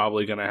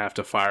probably going to have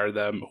to fire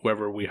them,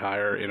 whoever we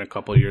hire, in a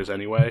couple of years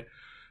anyway.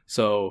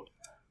 So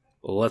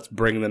let's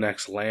bring the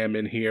next Lamb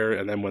in here,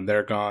 and then when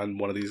they're gone,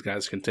 one of these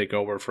guys can take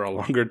over for a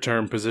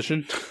longer-term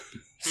position.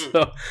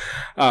 So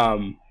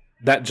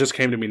that just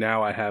came to me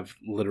now. I have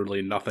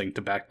literally nothing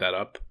to back that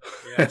up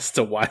as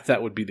to why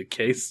that would be the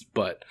case,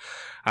 but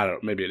I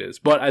don't know. Maybe it is.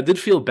 But I did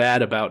feel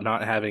bad about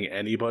not having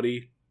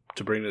anybody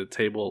to bring to the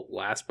table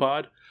last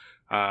pod.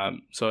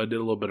 So I did a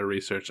little bit of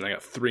research, and I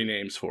got 3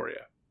 names for you.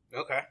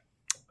 Okay.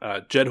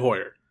 Jed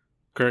Hoyer,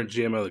 current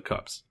GM of the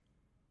Cubs.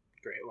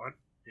 Great one.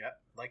 Yeah,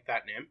 like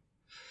that name.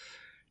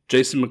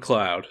 Jason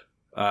McLeod,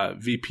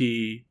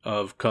 VP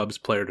of Cubs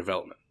Player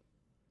Development.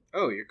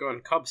 Oh, you're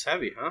going Cubs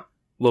heavy, huh?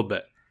 A little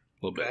bit,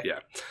 yeah.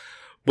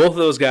 Both of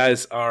those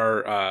guys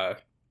are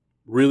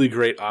really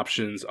great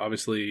options.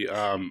 Obviously,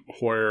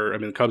 Hoyer, I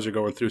mean, the Cubs are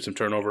going through some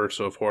turnover,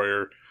 so if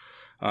Hoyer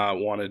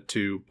wanted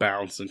to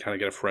bounce and kind of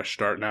get a fresh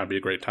start, now would be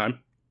a great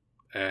time.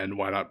 And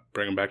why not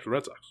bring him back to the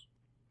Red Sox?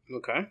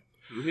 Okay.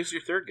 Who's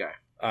your third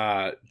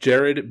guy?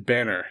 Jared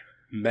Banner,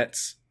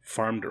 Mets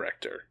farm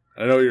director.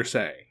 I know what you're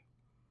saying.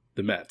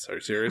 The Mets. Are you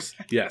serious?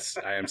 Yes,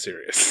 I am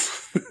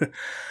serious. Bit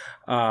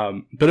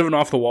of an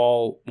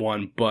off-the-wall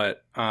one,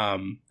 but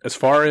as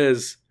far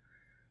as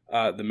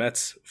the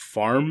Mets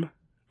farm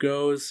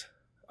goes,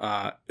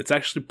 it's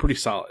actually pretty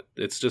solid.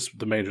 It's just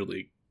the Major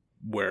League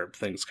where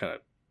things kind of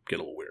get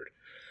a little weird.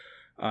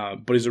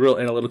 But he's a real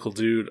analytical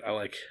dude. I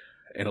like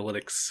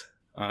analytics,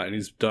 and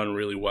he's done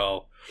really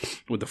well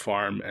with the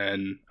farm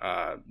and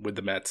with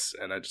the Mets.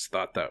 And I just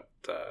thought that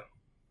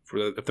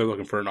if they're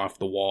looking for an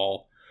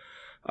off-the-wall,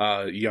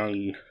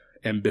 young,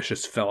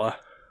 ambitious fella,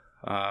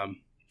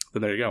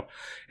 then there you go.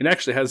 And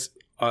actually has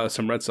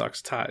some Red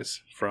Sox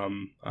ties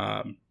from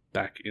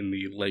back in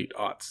the late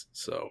aughts.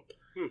 So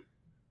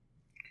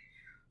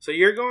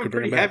you're going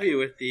pretty heavy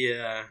with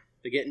the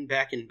getting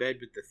back in bed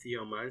with the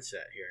Theo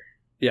mindset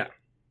here.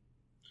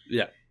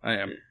 Yeah, I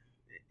am.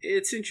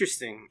 It's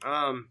interesting.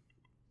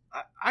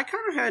 I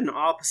kind of had an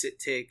opposite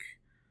take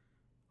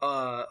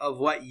of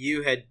what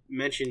you had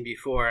mentioned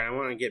before, and I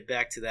want to get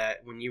back to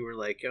that when you were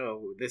like,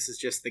 oh, this is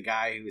just the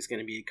guy who's going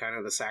to be kind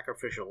of the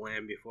sacrificial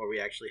lamb before we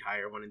actually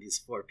hire one of these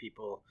 4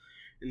 people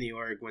in the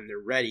org when they're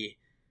ready.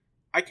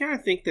 I kind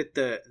of think that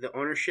the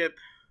ownership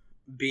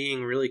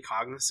being really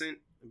cognizant,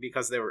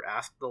 because they were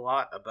asked a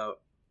lot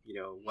about,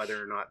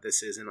 whether or not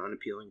this is an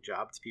unappealing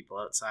job to people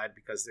outside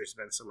because there's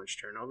been so much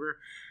turnover.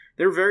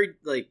 They're very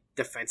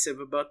defensive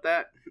about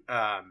that.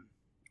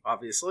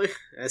 obviously,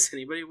 as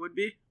anybody would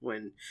be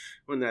when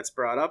that's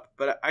brought up.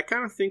 But I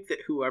kind of think that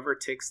whoever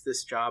takes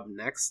this job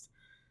next,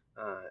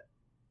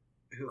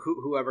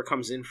 whoever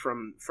comes in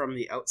from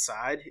the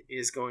outside,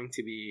 is going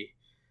to be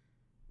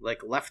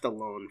like left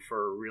alone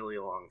for a really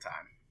long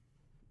time.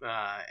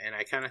 And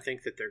I kind of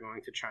think that they're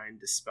going to try and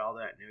dispel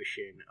that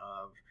notion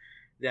of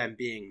them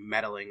being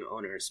meddling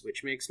owners,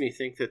 which makes me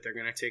think that they're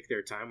going to take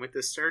their time with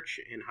this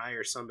search and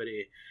hire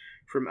somebody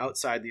from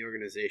outside the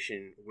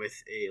organization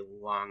with a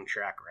long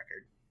track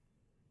record.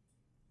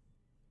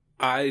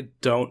 I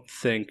don't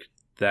think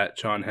that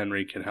John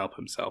Henry can help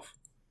himself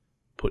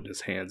putting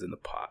his hands in the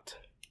pot.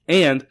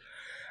 And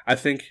I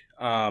think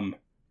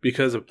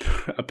because of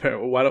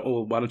why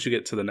don't you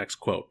get to the next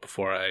quote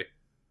before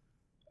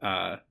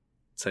I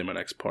say my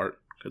next part,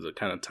 because it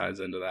kind of ties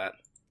into that.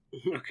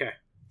 Okay.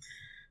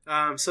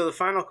 So the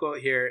final quote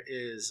here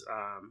is,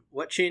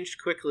 what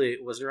changed quickly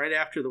was right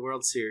after the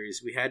World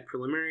Series, we had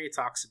preliminary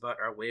talks about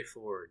our way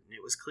forward, and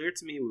it was clear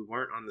to me we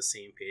weren't on the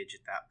same page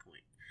at that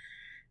point.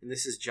 And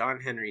this is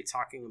John Henry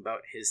talking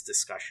about his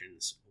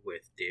discussions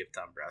with Dave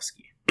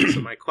Dombrowski.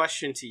 So my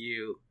question to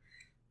you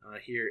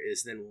here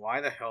is then, why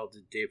the hell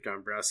did Dave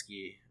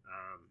Dombrowski,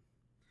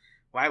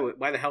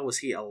 why the hell was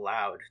he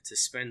allowed to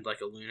spend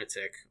like a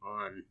lunatic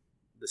on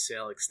the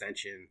Sale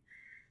extension,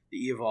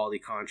 the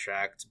Eovaldi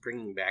contract,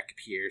 bringing back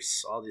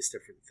Pierce, all these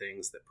different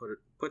things that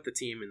put the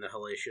team in the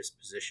hellacious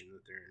position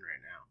that they're in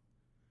right now?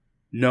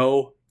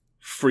 No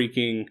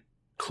freaking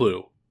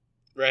clue.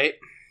 Right?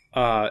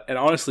 And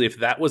honestly, if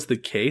that was the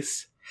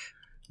case,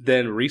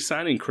 then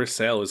re-signing Chris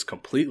Sale is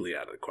completely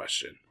out of the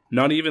question.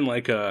 Not even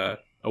like a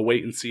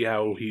wait and see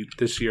how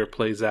this year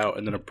plays out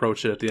and then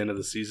approach it at the end of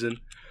the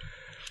season.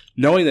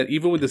 Knowing that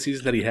even with the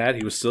season that he had,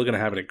 he was still going to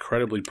have an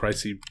incredibly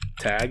pricey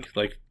tag.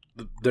 Like,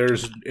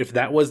 if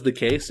that was the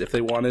case, if they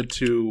wanted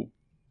to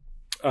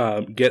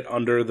get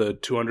under the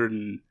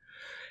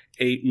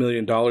 $208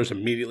 million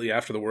immediately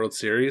after the World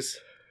Series,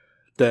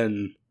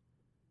 then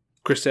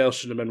Chris Sale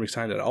shouldn't have been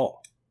re-signed at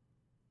all.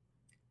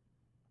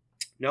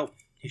 No,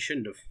 he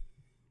shouldn't have.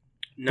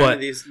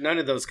 None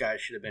of those guys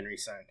should have been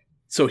re-signed.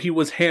 So he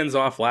was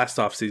hands-off last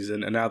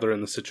offseason, and now they're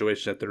in the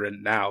situation that they're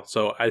in now.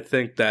 So I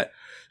think that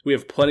we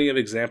have plenty of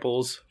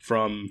examples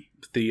from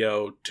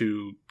Theo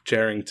to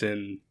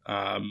Cherington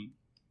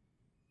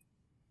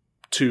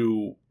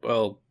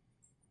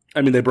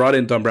they brought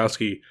in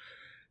Dombrowski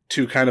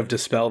to kind of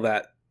dispel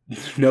that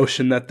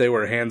notion that they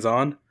were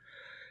hands-on.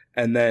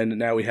 And then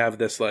now we have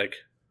this, like,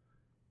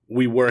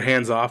 we were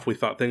hands-off, we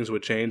thought things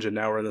would change, and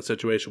now we're in the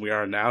situation we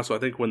are in now. So I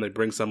think when they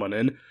bring someone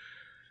in,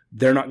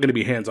 they're not going to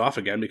be hands-off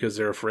again because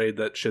they're afraid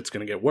that shit's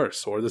going to get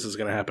worse or this is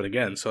going to happen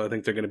again. So I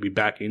think they're going to be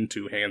back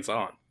into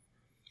hands-on.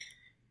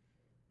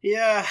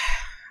 Yeah,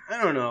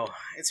 I don't know.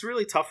 It's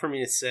really tough for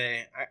me to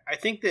say. I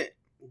think that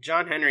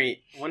John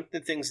Henry, one of the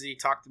things that he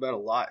talked about a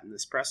lot in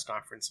this press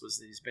conference was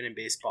that he's been in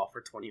baseball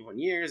for 21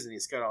 years and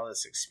he's got all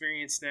this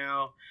experience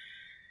now.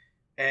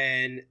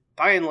 And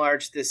by and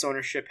large, this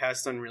ownership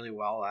has done really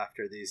well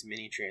after these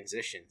mini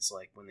transitions.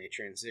 Like when they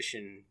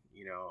transition,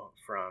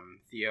 from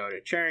Theo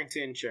to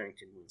Cherington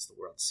wins the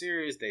World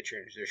Series. They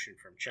transition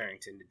from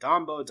Cherington to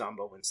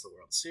Dombo wins the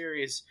World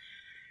Series.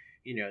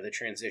 The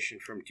transition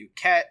from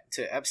Duquette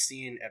to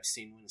Epstein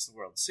wins the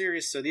World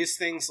Series. So these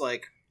things,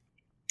 like,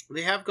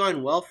 they have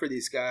gone well for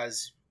these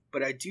guys,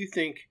 but I do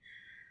think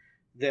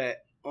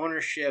that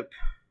ownership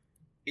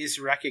is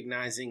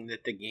recognizing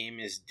that the game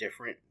is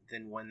different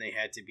than when they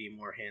had to be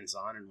more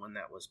hands-on and when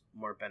that was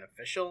more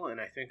beneficial.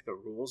 And I think the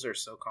rules are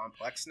so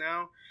complex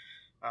now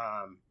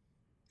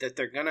that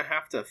they're going to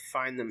have to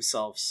find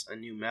themselves a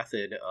new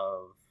method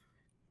of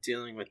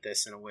dealing with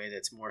this in a way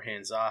that's more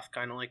hands-off,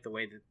 kind of like the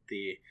way that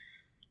the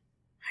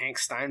Hank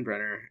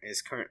Steinbrenner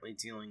is currently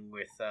dealing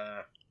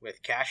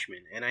with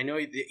Cashman. And I know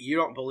you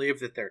don't believe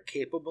that they're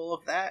capable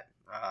of that,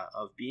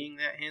 of being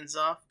that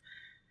hands-off,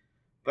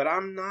 but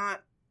I'm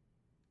not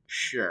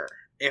sure.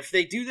 If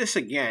they do this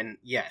again,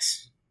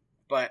 yes.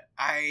 But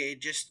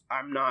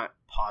I'm not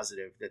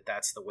positive that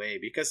that's the way,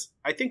 because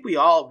I think we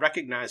all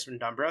recognized when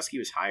Dombrowski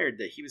was hired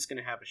that he was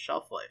going to have a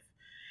shelf life.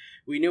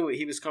 We knew what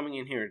he was coming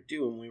in here to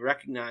do, and we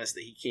recognized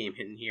that he came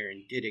in here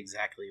and did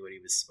exactly what he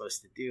was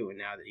supposed to do. And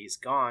now that he's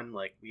gone,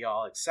 like, we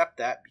all accept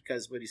that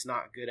because what he's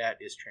not good at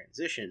is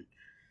transition.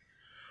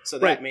 So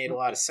that made a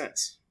lot of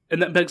sense.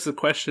 And that begs the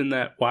question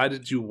that why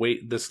did you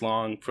wait this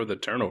long for the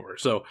turnover?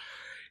 So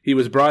he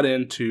was brought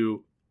in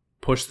to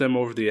push them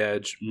over the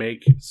edge,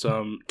 make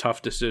some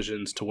tough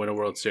decisions to win a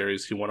World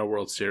Series. He won a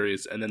World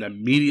Series, and then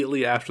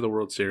immediately after the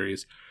World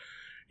Series,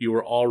 you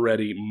were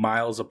already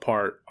miles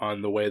apart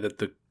on the way that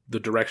the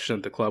direction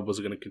that the club was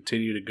going to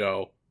continue to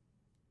go.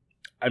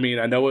 I mean,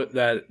 I know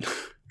that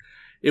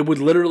it would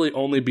literally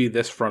only be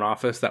this front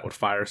office that would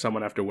fire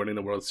someone after winning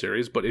the World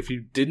Series, but if you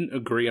didn't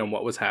agree on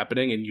what was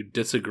happening and you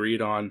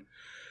disagreed on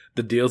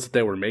the deals that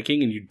they were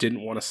making and you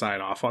didn't want to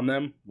sign off on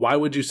them, why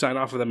would you sign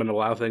off on them and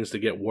allow things to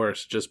get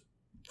worse just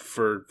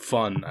for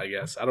fun, I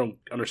guess? I don't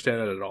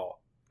understand that at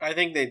all. I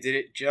think they did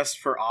it just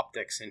for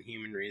optics and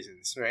human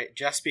reasons, right?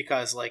 Just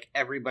because, like,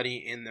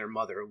 everybody and their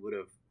mother would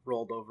have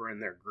rolled over in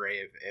their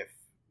grave if,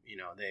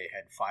 they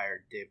had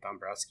fired Dave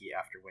Dombrowski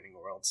after winning a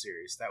World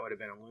Series. That would have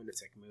been a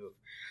lunatic move.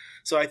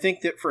 So I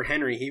think that for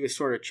Henry, he was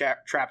sort of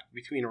trapped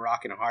between a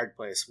rock and a hard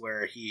place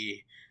where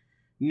he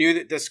knew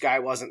that this guy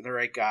wasn't the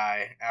right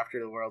guy after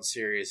the World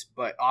Series,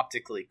 but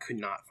optically could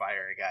not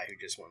fire a guy who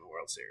just won the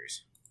World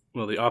Series.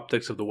 Well, the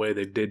optics of the way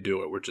they did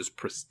do it were just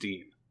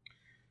pristine.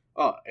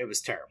 Oh, it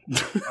was terrible.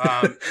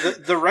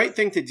 The right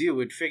thing to do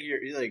would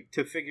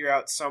figure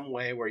out some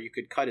way where you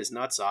could cut his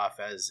nuts off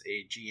as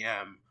a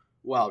GM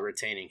while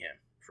retaining him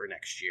for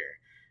next year,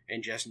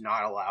 and just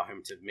not allow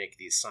him to make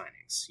these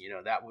signings.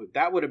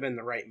 That would have been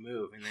the right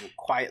move, and then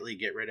quietly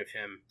get rid of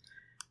him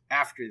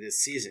after this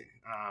season.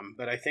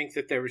 But I think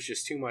that there was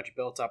just too much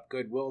built up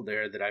goodwill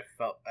there that I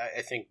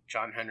think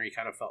John Henry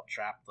kind of felt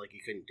trapped, like he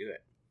couldn't do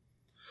it.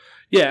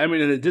 Yeah, I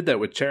mean, and they did that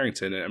with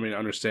Cherington. I mean,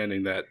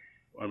 understanding that,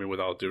 with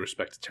all due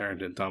respect to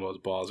Cherington, Tombo's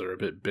balls are a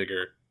bit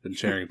bigger than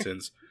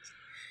Cherington's.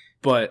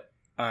 But,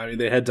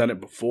 they had done it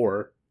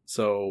before,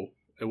 so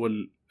it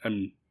wouldn't,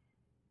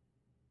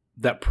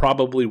 that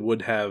probably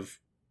would have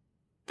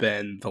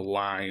been the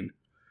line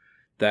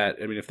that,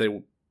 if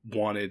they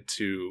wanted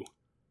to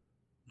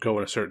go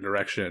in a certain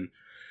direction,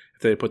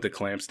 if they put the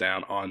clamps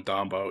down on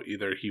Dombo,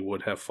 either he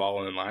would have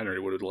fallen in line or he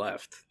would have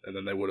left, and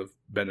then they would have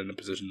been in a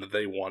position that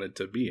they wanted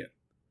to be in.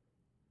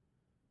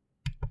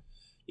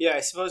 Yeah,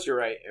 I suppose you're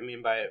right.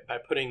 By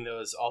putting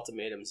those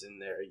ultimatums in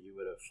there, you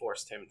would have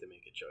forced him to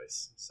make a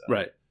choice. So,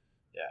 right.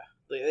 Yeah.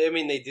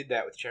 They did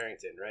that with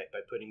Cherington, right? By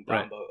putting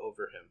Dombo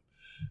over him.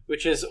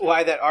 Which is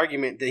why that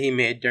argument that he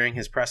made during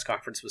his press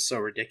conference was so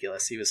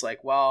ridiculous. He was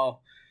like,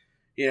 well,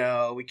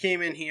 we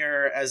came in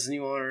here as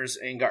new owners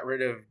and got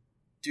rid of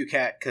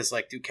Duquette because,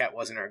 Duquette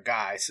wasn't our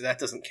guy, so that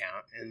doesn't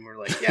count. And we're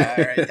like, yeah,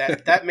 all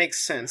right, that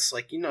makes sense.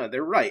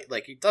 They're right.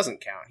 It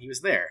doesn't count. He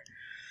was there.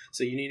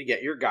 So you need to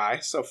get your guy.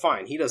 So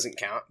fine, he doesn't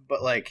count.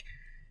 But,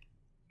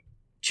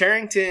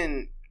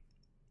 Cherington,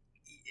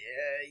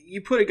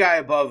 you put a guy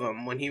above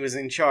him when he was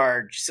in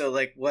charge. So,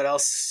 what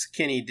else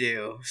can he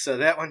do? So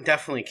that one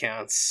definitely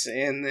counts.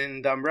 And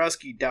then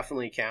Dombrowski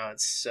definitely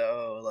counts.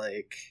 So,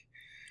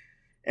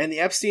 and the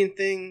Epstein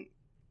thing,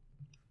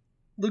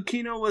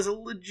 Lucchino was a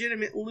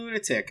legitimate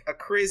lunatic, a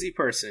crazy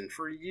person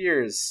for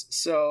years.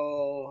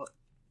 So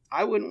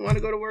I wouldn't want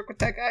to go to work with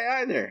that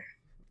guy either.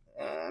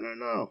 I don't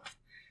know.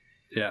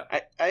 Yeah.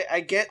 I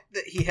get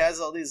that he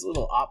has all these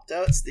little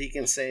opt-outs that he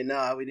can say,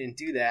 no, we didn't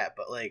do that.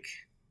 But,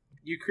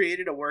 you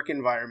created a work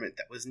environment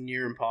that was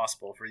near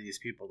impossible for these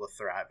people to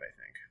thrive, I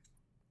think.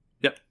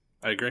 Yep,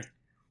 I agree.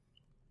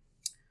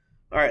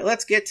 All right,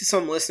 let's get to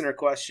some listener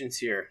questions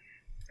here.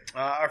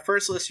 Our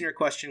first listener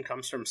question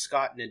comes from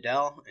Scott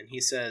Nadell, and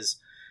he says,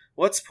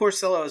 what's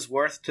Porcello's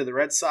worth to the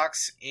Red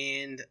Sox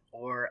and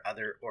or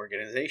other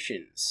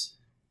organizations?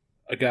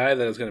 A guy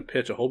that is going to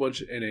pitch a whole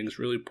bunch of innings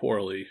really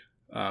poorly,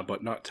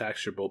 but not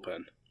tax your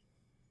bullpen.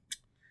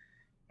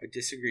 I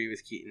disagree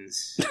with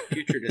Keaton's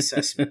putrid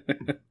assessment.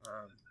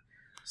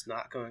 He's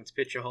not going to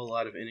pitch a whole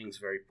lot of innings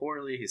very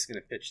poorly. He's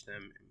going to pitch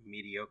them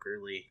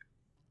mediocrity-ish.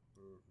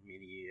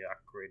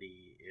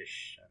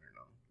 I don't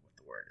know what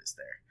the word is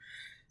there.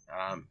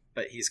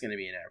 But he's going to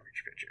be an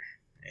average pitcher.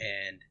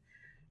 And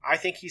I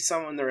think he's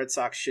someone the Red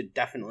Sox should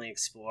definitely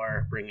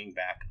explore bringing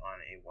back on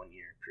a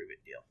one-year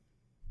prove-it deal.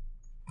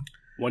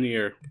 1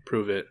 year,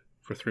 prove it,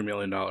 for $3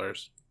 million. I'm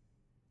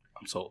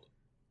sold.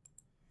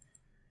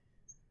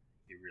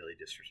 You're really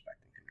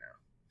disrespecting him now.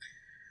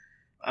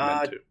 I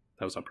meant to.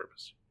 That was on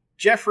purpose.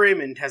 Jeff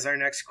Raymond has our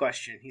next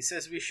question. He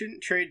says we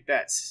shouldn't trade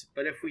Betts,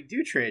 but if we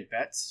do trade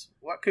Betts,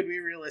 what could we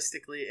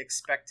realistically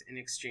expect in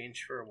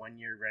exchange for a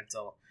one-year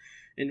rental,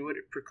 and would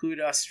it preclude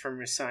us from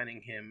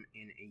re-signing him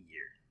in a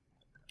year?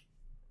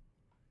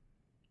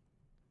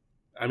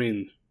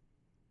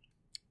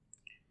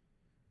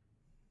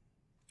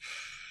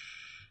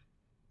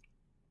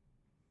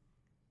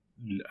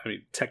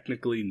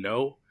 Technically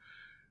no,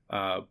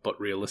 but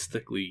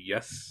realistically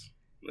yes.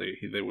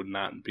 They would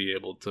not be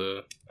able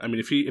to.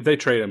 If they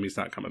trade him, he's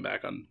not coming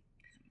back on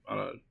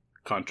a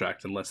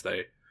contract unless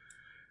they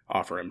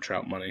offer him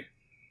Trout money.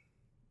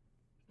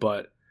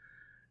 But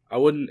I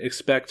wouldn't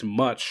expect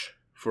much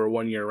for a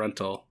 1 year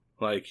rental.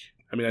 I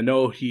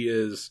know he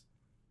is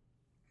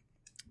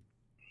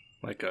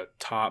a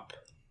top.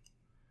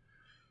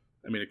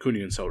 Acuna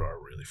and Soto are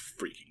really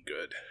freaking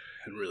good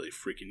and really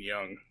freaking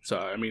young.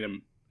 So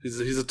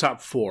he's a top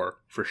 4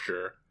 for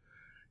sure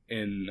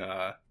in.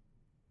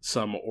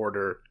 Some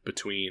order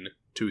between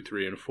 2,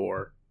 3, and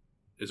 4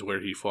 is where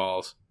he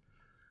falls.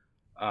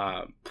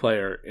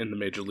 Player in the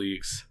major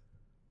leagues,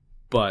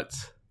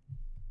 but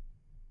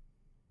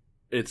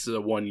it's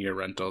a 1 year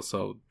rental,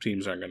 so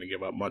teams aren't going to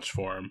give up much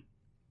for him.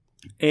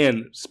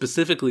 And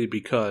specifically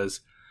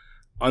because,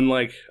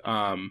 unlike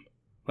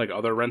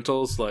other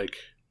rentals like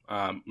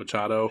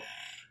Machado,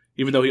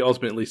 even though he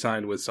ultimately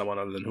signed with someone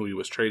other than who he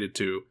was traded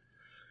to,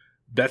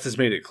 Betts has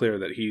made it clear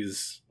that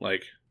he's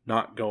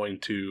not going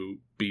to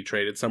be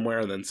traded somewhere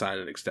and then sign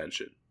an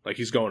extension.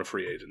 He's going to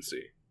free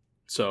agency.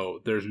 So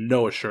there's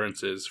no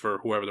assurances for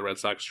whoever the Red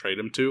Sox trade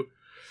him to,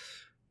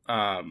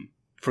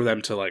 for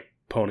them to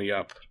pony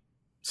up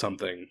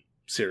something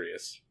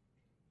serious.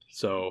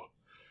 So,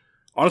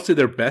 honestly,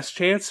 their best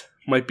chance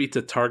might be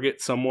to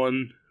target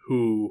someone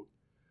who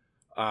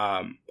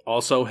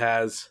also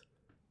has,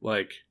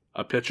 like,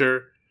 a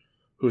pitcher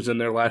who's in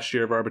their last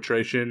year of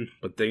arbitration,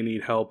 but they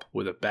need help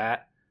with a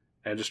bat,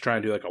 and just try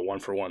and do, like, a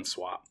 1-for-1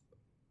 swap.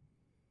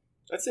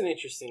 That's an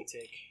interesting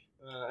take.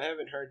 I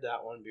haven't heard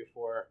that one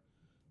before,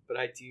 but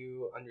I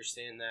do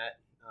understand that.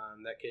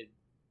 That could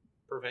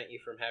prevent you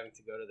from having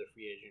to go to the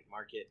free agent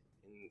market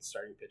and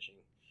starting pitching.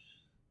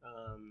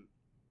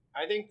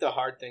 I think the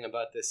hard thing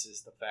about this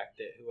is the fact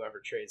that whoever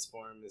trades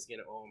for him is going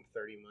to owe him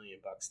 $30 million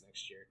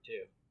next year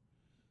too.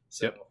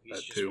 So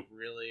he's just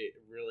really,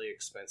 really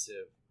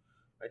expensive.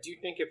 I do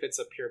think if it's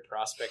a pure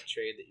prospect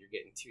trade that you're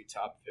getting 2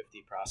 top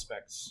 50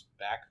 prospects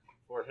back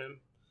for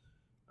him,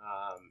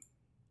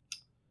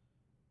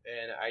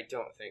 and I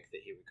don't think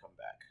that he would come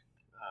back.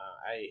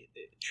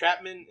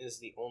 Chapman is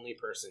the only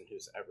person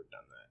who's ever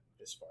done that,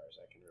 as far as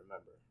I can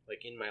remember,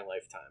 like in my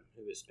lifetime,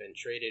 who has been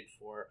traded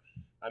for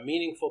a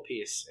meaningful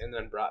piece and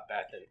then brought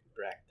back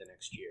the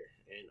next year.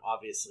 And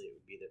obviously it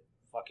would be the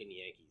fucking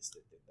Yankees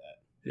that did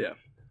that. Yeah.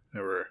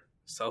 There were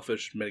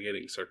selfish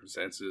mitigating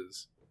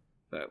circumstances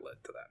that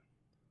led to that.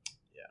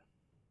 Yeah.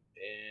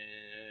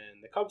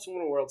 And the Cubs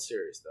won a World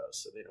Series, though,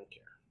 so they don't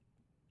care.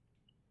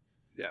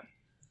 Yeah.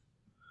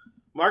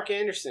 Mark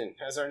Anderson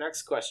has our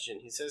next question.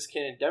 He says,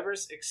 can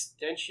Endeavor's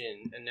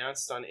extension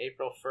announced on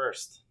April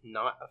 1st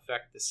not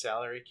affect the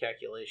salary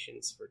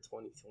calculations for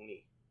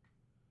 2020?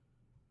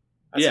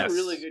 That's a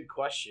really good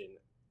question.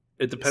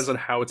 It depends on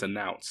how it's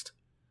announced.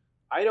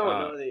 I don't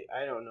know.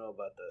 I don't know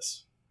about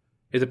this.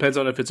 It depends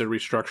on if it's a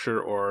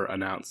restructure or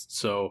announced.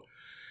 So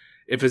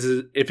if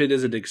it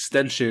is an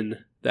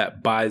extension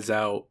that buys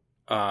out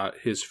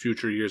his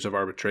future years of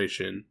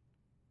arbitration,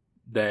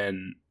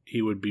 then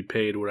he would be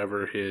paid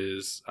whatever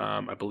his,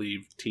 I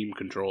believe, team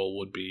control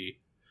would be.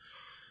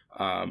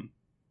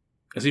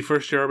 Is he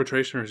first year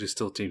arbitration or is he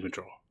still team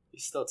control?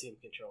 He's still team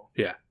control.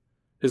 Yeah.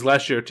 His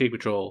last year of team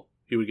control,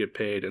 he would get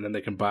paid, and then they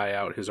can buy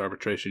out his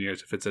arbitration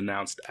years if it's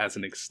announced as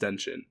an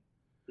extension.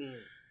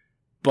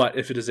 But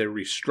if it is a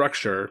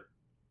restructure,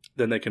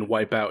 then they can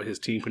wipe out his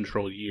team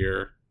control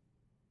year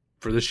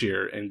for this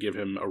year and give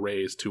him a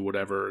raise to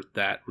whatever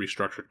that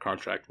restructured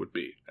contract would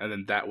be. And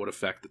then that would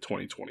affect the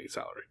 2020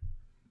 salary.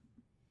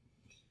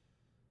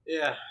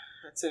 Yeah,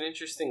 that's an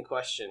interesting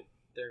question.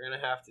 They're going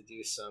to have to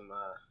do some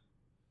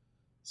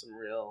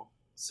real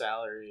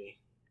salary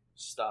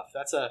stuff.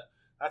 That's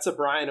a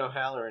Brian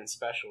O'Halloran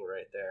special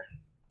right there.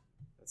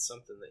 That's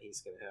something that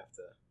he's going to have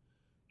to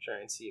try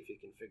and see if he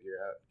can figure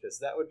out, because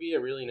that would be a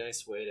really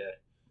nice way to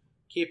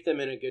keep them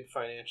in a good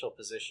financial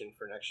position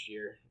for next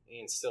year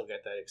and still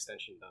get that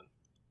extension done.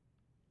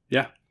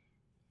 Yeah.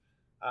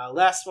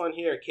 Last one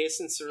here.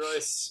 Kason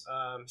Sarois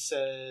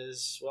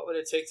says, what would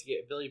it take to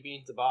get Billy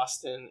Beane to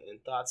Boston,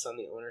 and thoughts on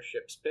the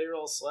ownership's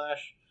payroll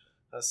slash?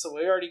 So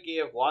we already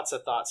gave lots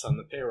of thoughts on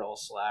the payroll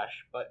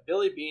slash, but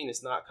Billy Beane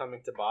is not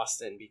coming to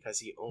Boston because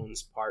he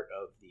owns part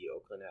of the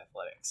Oakland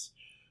Athletics.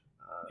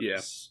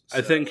 So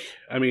I think,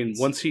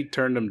 once he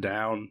turned him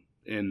down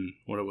in,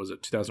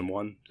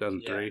 2001,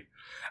 2003? Yeah.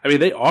 I mean,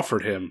 they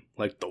offered him,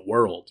 like, the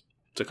world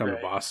to come to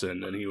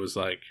Boston, and he was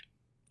like,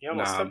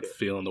 nah, I'm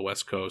feeling the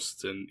West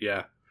Coast, and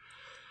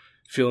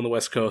feeling the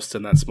West Coast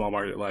and that small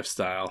market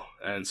lifestyle.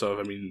 And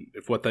so,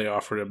 if what they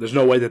offered him, there's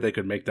no way that they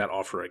could make that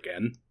offer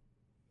again.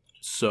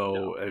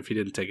 So if he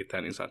didn't take it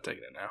then, he's not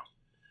taking it now.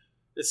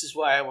 This is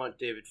why I want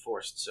David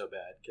Forst so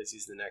bad, because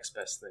he's the next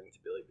best thing to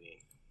Billy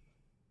Beane.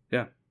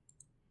 Yeah.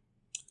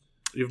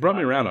 You've brought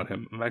me around on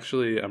him.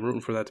 I'm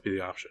rooting for that to be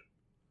the option.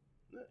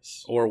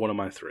 Nice. Or one of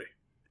my 3.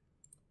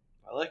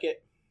 I like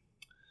it.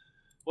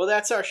 Well,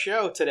 that's our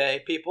show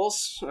today,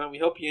 peoples. We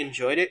hope you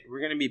enjoyed it. We're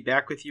going to be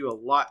back with you a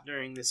lot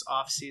during this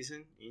off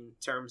season in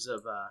terms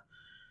of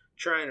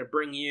trying to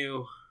bring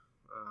you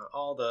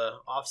all the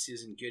off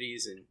season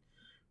goodies, and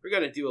we're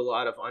going to do a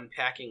lot of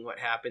unpacking what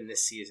happened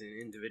this season,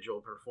 individual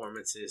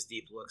performances,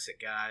 deep looks at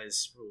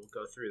guys. We'll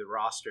go through the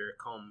roster,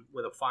 comb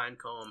with a fine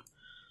comb,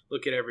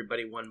 look at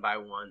everybody one by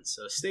one.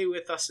 So stay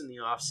with us in the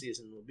off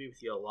season. We'll be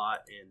with you a lot,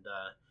 and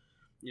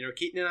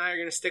Keaton and I are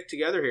going to stick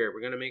together here. We're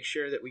going to make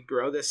sure that we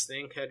grow this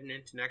thing heading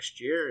into next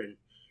year and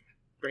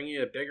bring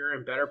you a bigger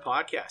and better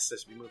podcast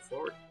as we move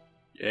forward.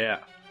 Yeah.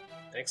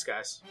 Thanks,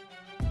 guys.